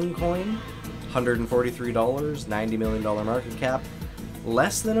 Melon Coin, $143, $90 million market cap,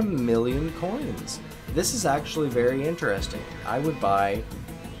 less than 1 million coins. This is actually very interesting. I would buy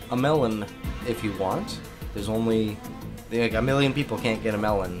a melon if you want. There's only like 1 million people can't get a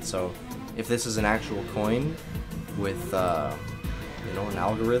melon, so if this is an actual coin with you know, an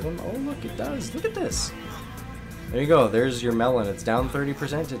algorithm, oh look, it does. Look at this. There you go. There's your melon. It's down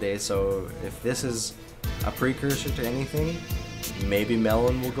 30% today, so if this is a precursor to anything, maybe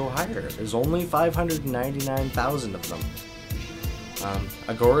melon will go higher. There's only 599,000 of them.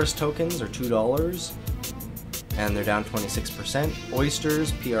 Agorist tokens are $2, and they're down 26%.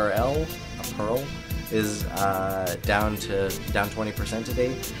 Oysters, PRL, a pearl, is down 20%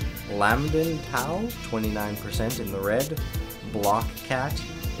 today. Lambden Tau, 29% in the red. Block Cat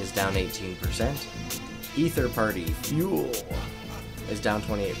is down 18%. Ether Party Fuel is down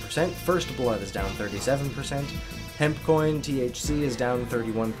 28%. First Blood is down 37%. Hempcoin THC is down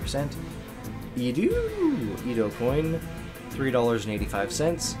 31%. Edo Coin,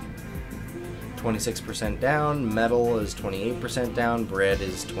 $3.85. 26% down. Metal is 28% down. Bread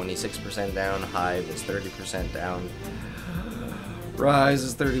is 26% down. Hive is 30% down. Rise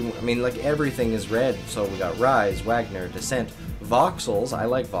is 31. I mean, like, everything is red. So we got Rise, Wagner, Descent, Voxels. I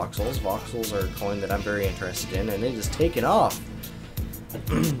like Voxels. Voxels are a coin that I'm very interested in, and it is taken off.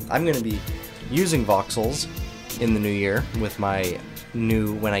 I'm going to be using Voxels in the new year with my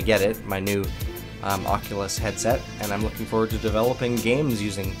new, when I get it, my new Oculus headset, and I'm looking forward to developing games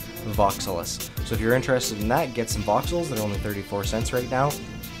using Voxelus. So if you're interested in that, get some Voxels. They're only 34 cents right now.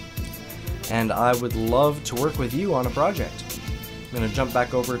 and I would love to work with you on a project. I'm going to jump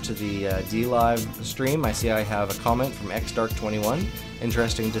back over to the dLive stream. I see I have a comment from xdark21.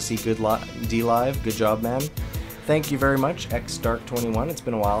 Interesting to see good dLive. Good job, man. Thank you very much, xdark21. It's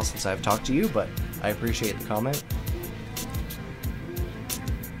been a while since I've talked to you, but I appreciate the comment.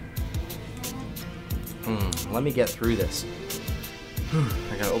 Let me get through this.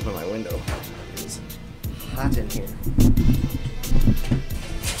 I gotta open my window. It's hot in here.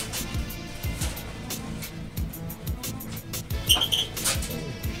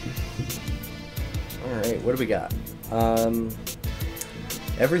 Alright, what do we got?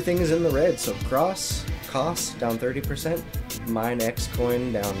 Everything is in the red, so costs down 30%, Mine X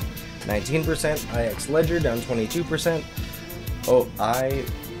coin down 19%, IX Ledger down 22%,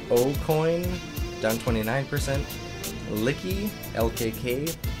 IO coin down 29%, Licky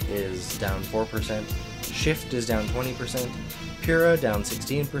LKK is down 4%, Shift is down 20%, Pura down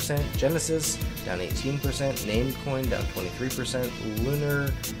 16%, Genesis down 18%, Namecoin down 23%,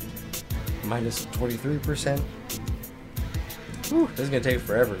 Lunar minus 23%. Whew, this is gonna take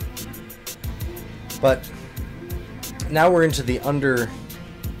forever. But now we're into the under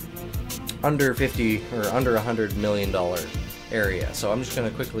 50 or under $100 million area. So I'm just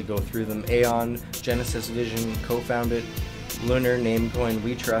gonna quickly go through them. Aeon, Genesis Vision, co-founded, Lunar, Namecoin,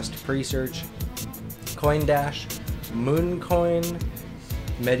 WeTrust, Presearch, CoinDash, Mooncoin,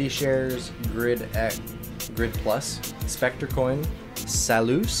 MediShares, Grid Plus, SpectreCoin,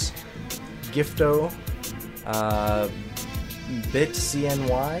 Salus, Gifto,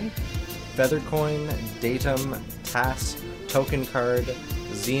 BitCNY, Feathercoin, Datum, TAS, Token Card,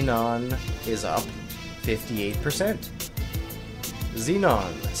 Xenon is up 58%.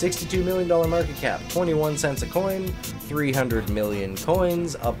 Xenon, $62 million market cap, 21 cents a coin, 300 million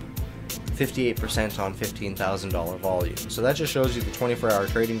coins, up 58% on $15,000 volume. So that just shows you the 24-hour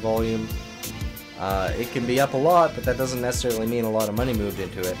trading volume. It can be up a lot, but that doesn't necessarily mean a lot of money moved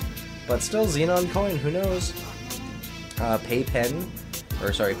into it. But still, Xenon coin, who knows? PayPex,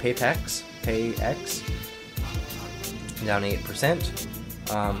 down 8%.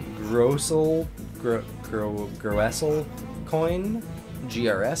 Groessel coin,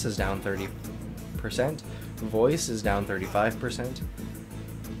 GRS, is down 30%. Voice is down 35%.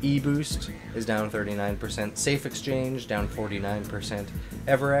 eBoost is down 39%. Safe Exchange down 49%.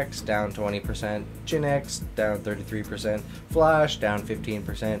 Everx down 20%. Ginex down 33%. Flash down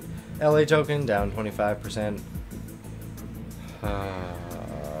 15%. LA Token down 25%.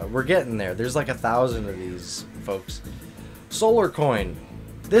 We're getting there. There's like 1,000 of these, folks. Solar Coin.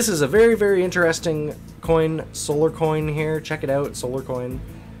 This is a very, very interesting coin. Solar Coin here. Check it out. Solar Coin.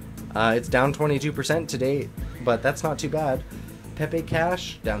 It's down 22% to date, but that's not too bad. Pepe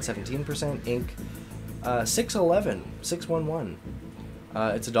Cash down 17%. Inc. 611. It's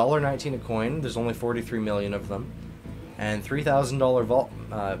 $1.19 a coin. There's only 43 million of them. And $3,000 vault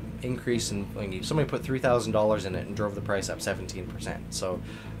increase in, like, somebody put $3,000 in it and drove the price up 17%. So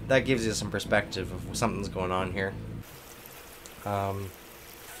that gives you some perspective of something's going on here.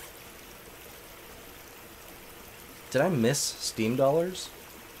 Did I miss Steam dollars?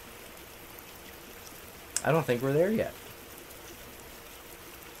 I don't think we're there yet.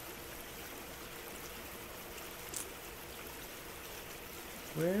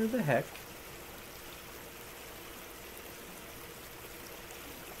 Where the heck?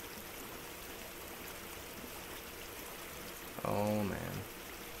 Oh man.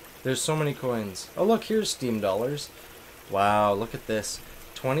 There's so many coins. Oh look, here's Steam dollars. Wow, look at this.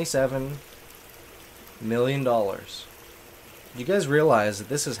 $27 million. Do you guys realize that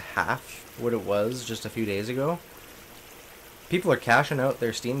this is half what it was just a few days ago? People are cashing out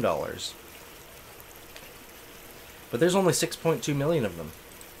their Steam dollars. But there's only 6.2 million of them.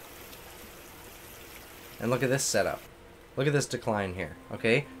 And look at this setup. Look at this decline here,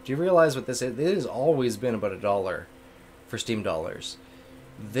 okay? Do you realize what this is? It has always been about $1 for Steam dollars.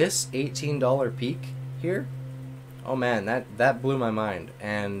 This $18 peak here, oh man, that blew my mind.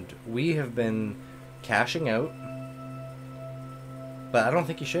 And we have been cashing out, but I don't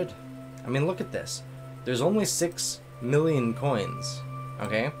think you should. I mean, look at this. There's only 6 million coins,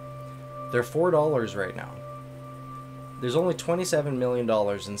 okay? They're $4 right now. There's only $27 million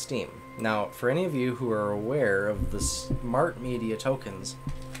in Steam. Now, for any of you who are aware of the smart media tokens,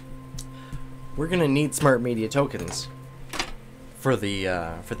 we're gonna need smart media tokens for the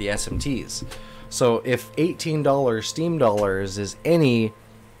SMTs. So if $18 Steam dollars is any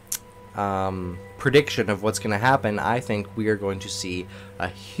prediction of what's going to happen, I think we are going to see a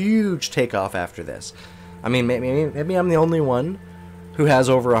huge takeoff after this. I mean, maybe I'm the only one who has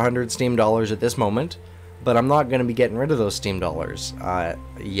over 100 Steam dollars at this moment, but I'm not going to be getting rid of those Steam dollars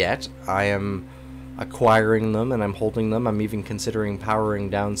yet. I am acquiring them and I'm holding them. I'm even considering powering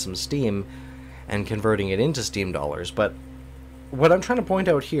down some Steam and converting it into Steam dollars. But what I'm trying to point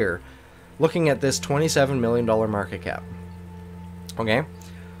out here, looking at this $27 million market cap, okay,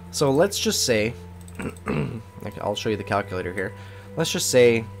 so let's just say, I'll show you the calculator here. Let's just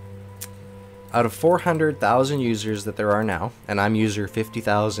say out of 400,000 users that there are now, and I'm user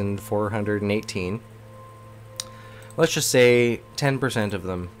 50,418, let's just say 10% of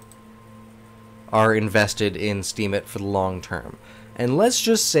them are invested in Steemit for the long term. And let's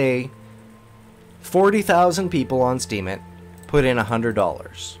just say 40,000 people on Steemit put in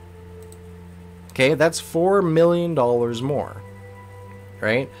 $100. Okay, that's $4 million more,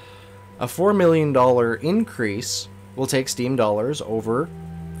 right? A $4 million increase will take Steam dollars over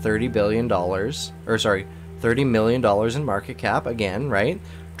 $30 billion, or sorry, $30 million in market cap again, right?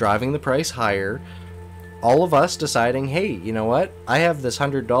 Driving the price higher. All of us deciding, hey, you know what? I have this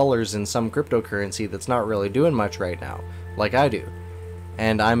 $100 in some cryptocurrency that's not really doing much right now, like I do.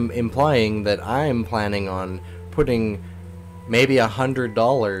 And I'm implying that I'm planning on putting maybe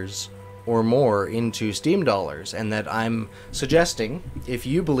 $100 or more into Steam dollars, and that I'm suggesting, if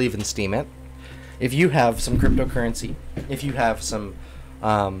you believe in Steemit, if you have some cryptocurrency, if you have some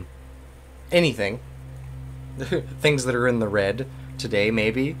anything, things that are in the red today,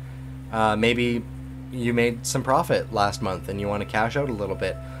 maybe you made some profit last month and you want to cash out a little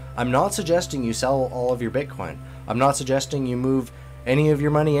bit. I'm not suggesting you sell all of your Bitcoin. I'm not suggesting you move any of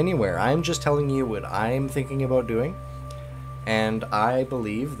your money anywhere. I'm just telling you what I'm thinking about doing. And I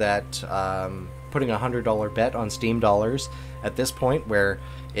believe that putting a $100 bet on Steam dollars at this point, where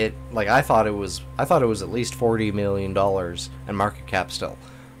it, like, I thought it was at least $40 million in market cap still,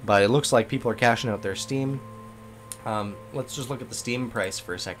 but it looks like people are cashing out their Steam. Let's just look at the Steam price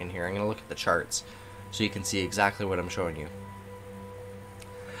for a second here. I'm going to look at the charts so you can see exactly what I'm showing you.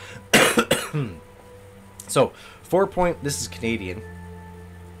 So, this is Canadian,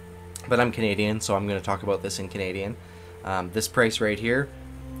 but I'm Canadian, so I'm going to talk about this in Canadian. This price right here,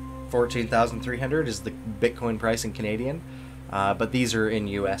 14,300, is the Bitcoin price in Canadian, but these are in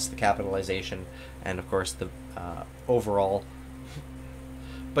US, the capitalization, and of course the overall.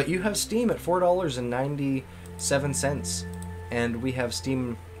 But you have Steam at $4.97, and we have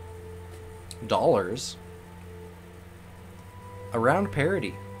Steam dollars around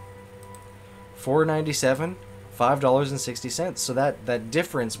parity, $4.97, $5.60. So that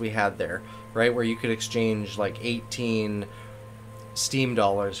difference we had there, right, where you could exchange like 18 Steam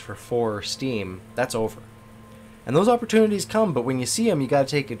dollars for 4 Steam, that's over. And those opportunities come, but when you see them, you got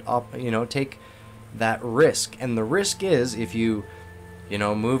to take it up, take that risk. And the risk is, if you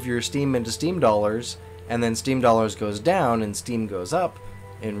move your Steam into Steam dollars, and then Steam dollars goes down and Steam goes up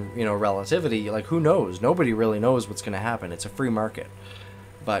in relativity, like, who knows? Nobody really knows what's going to happen. It's a free market.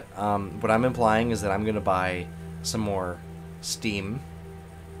 But what I'm implying is that I'm going to buy some more Steam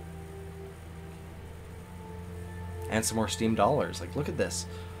and some more Steam dollars. Like, look at this.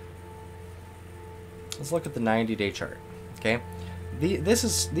 Let's look at the 90-day chart. Okay,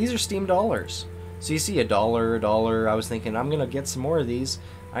 these are Steam dollars. So you see a dollar. I was thinking, I'm gonna get some more of these.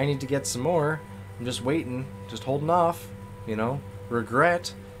 I need to get some more. I'm just waiting, just holding off.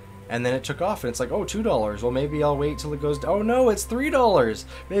 Regret. And then it took off, and it's like, oh, $2. Well, maybe I'll wait till it goes. Oh no, it's $3.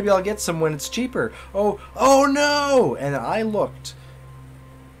 Maybe I'll get some when it's cheaper. Oh no! And I looked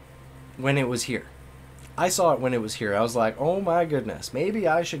when it was here. I saw it when it was here. I was like, oh my goodness, maybe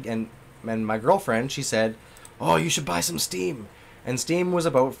I should. And my girlfriend, she said, oh, you should buy some Steam. And Steam was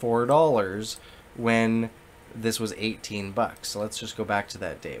about $4 when this was 18 bucks. So let's just go back to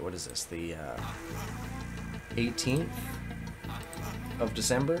that day. What is this? The 18th of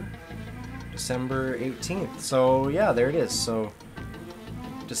December? December 18th. So yeah, there it is. So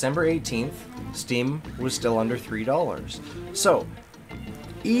December 18th, Steam was still under $3. So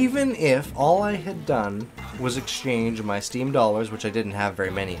even if all I had done was exchange my Steam dollars, which I didn't have very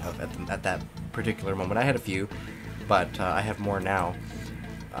many of at that particular moment. I had a few, but I have more now.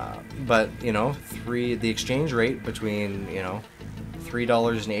 But the exchange rate between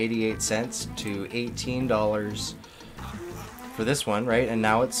 $3.88 to $18 for this one, right? And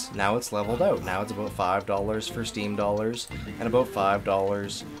now it's leveled out. Now it's about $5 for Steam dollars and about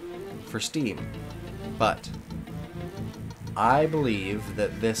 $5 for Steam. But I believe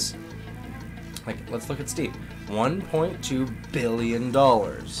that this, like, let's look at Steam. $1.2 billion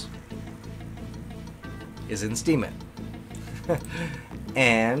is in Steemit.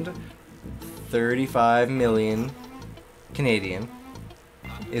 And 35 million Canadian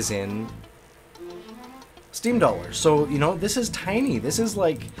is in Steam dollars. So, this is tiny. This is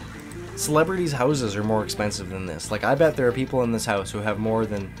like Celebrities' houses are more expensive than this. Like, I bet there are people in this house who have more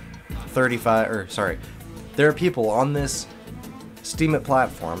than 35, or sorry, there are people on this Steam It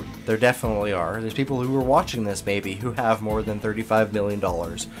platform, there definitely are. There's people who are watching this maybe who have more than $35 million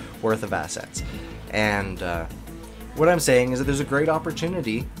worth of assets. And what I'm saying is that there's a great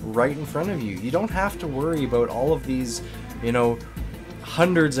opportunity right in front of you. You don't have to worry about all of these, you know,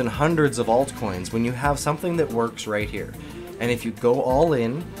 hundreds and hundreds of altcoins when you have something that works right here. And if you go all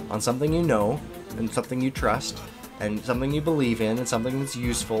in on something you know, and something you trust, and something you believe in, and something that's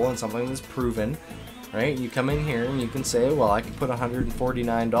useful, and something that's proven, right? You come in here and you can say, well, I could put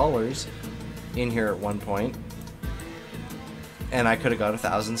 $149 in here at one point, and I could have got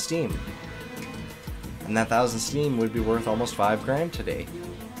 1,000 Steam. And that 1,000 Steam would be worth almost $5,000 today,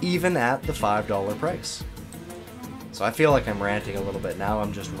 even at the $5 price. So I feel like I'm ranting a little bit now,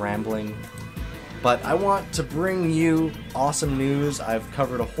 I'm just rambling. But I want to bring you awesome news. I've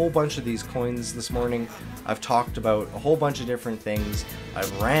covered a whole bunch of these coins this morning. I've talked about a whole bunch of different things.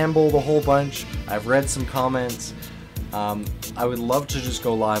 I've rambled a whole bunch. I've read some comments. I would love to just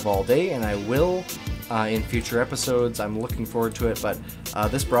go live all day, and I will in future episodes. I'm looking forward to it, but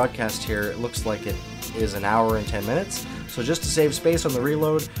this broadcast here, it looks like it is an hour and 10 minutes. So just to save space on the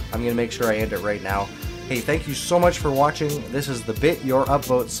reload, I'm going to make sure I end it right now. Hey, thank you so much for watching. This is The Bit, your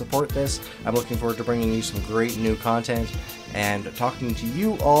upvotes support this. I'm looking forward to bringing you some great new content and talking to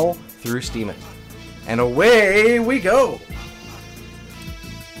you all through Steam It. And away we go!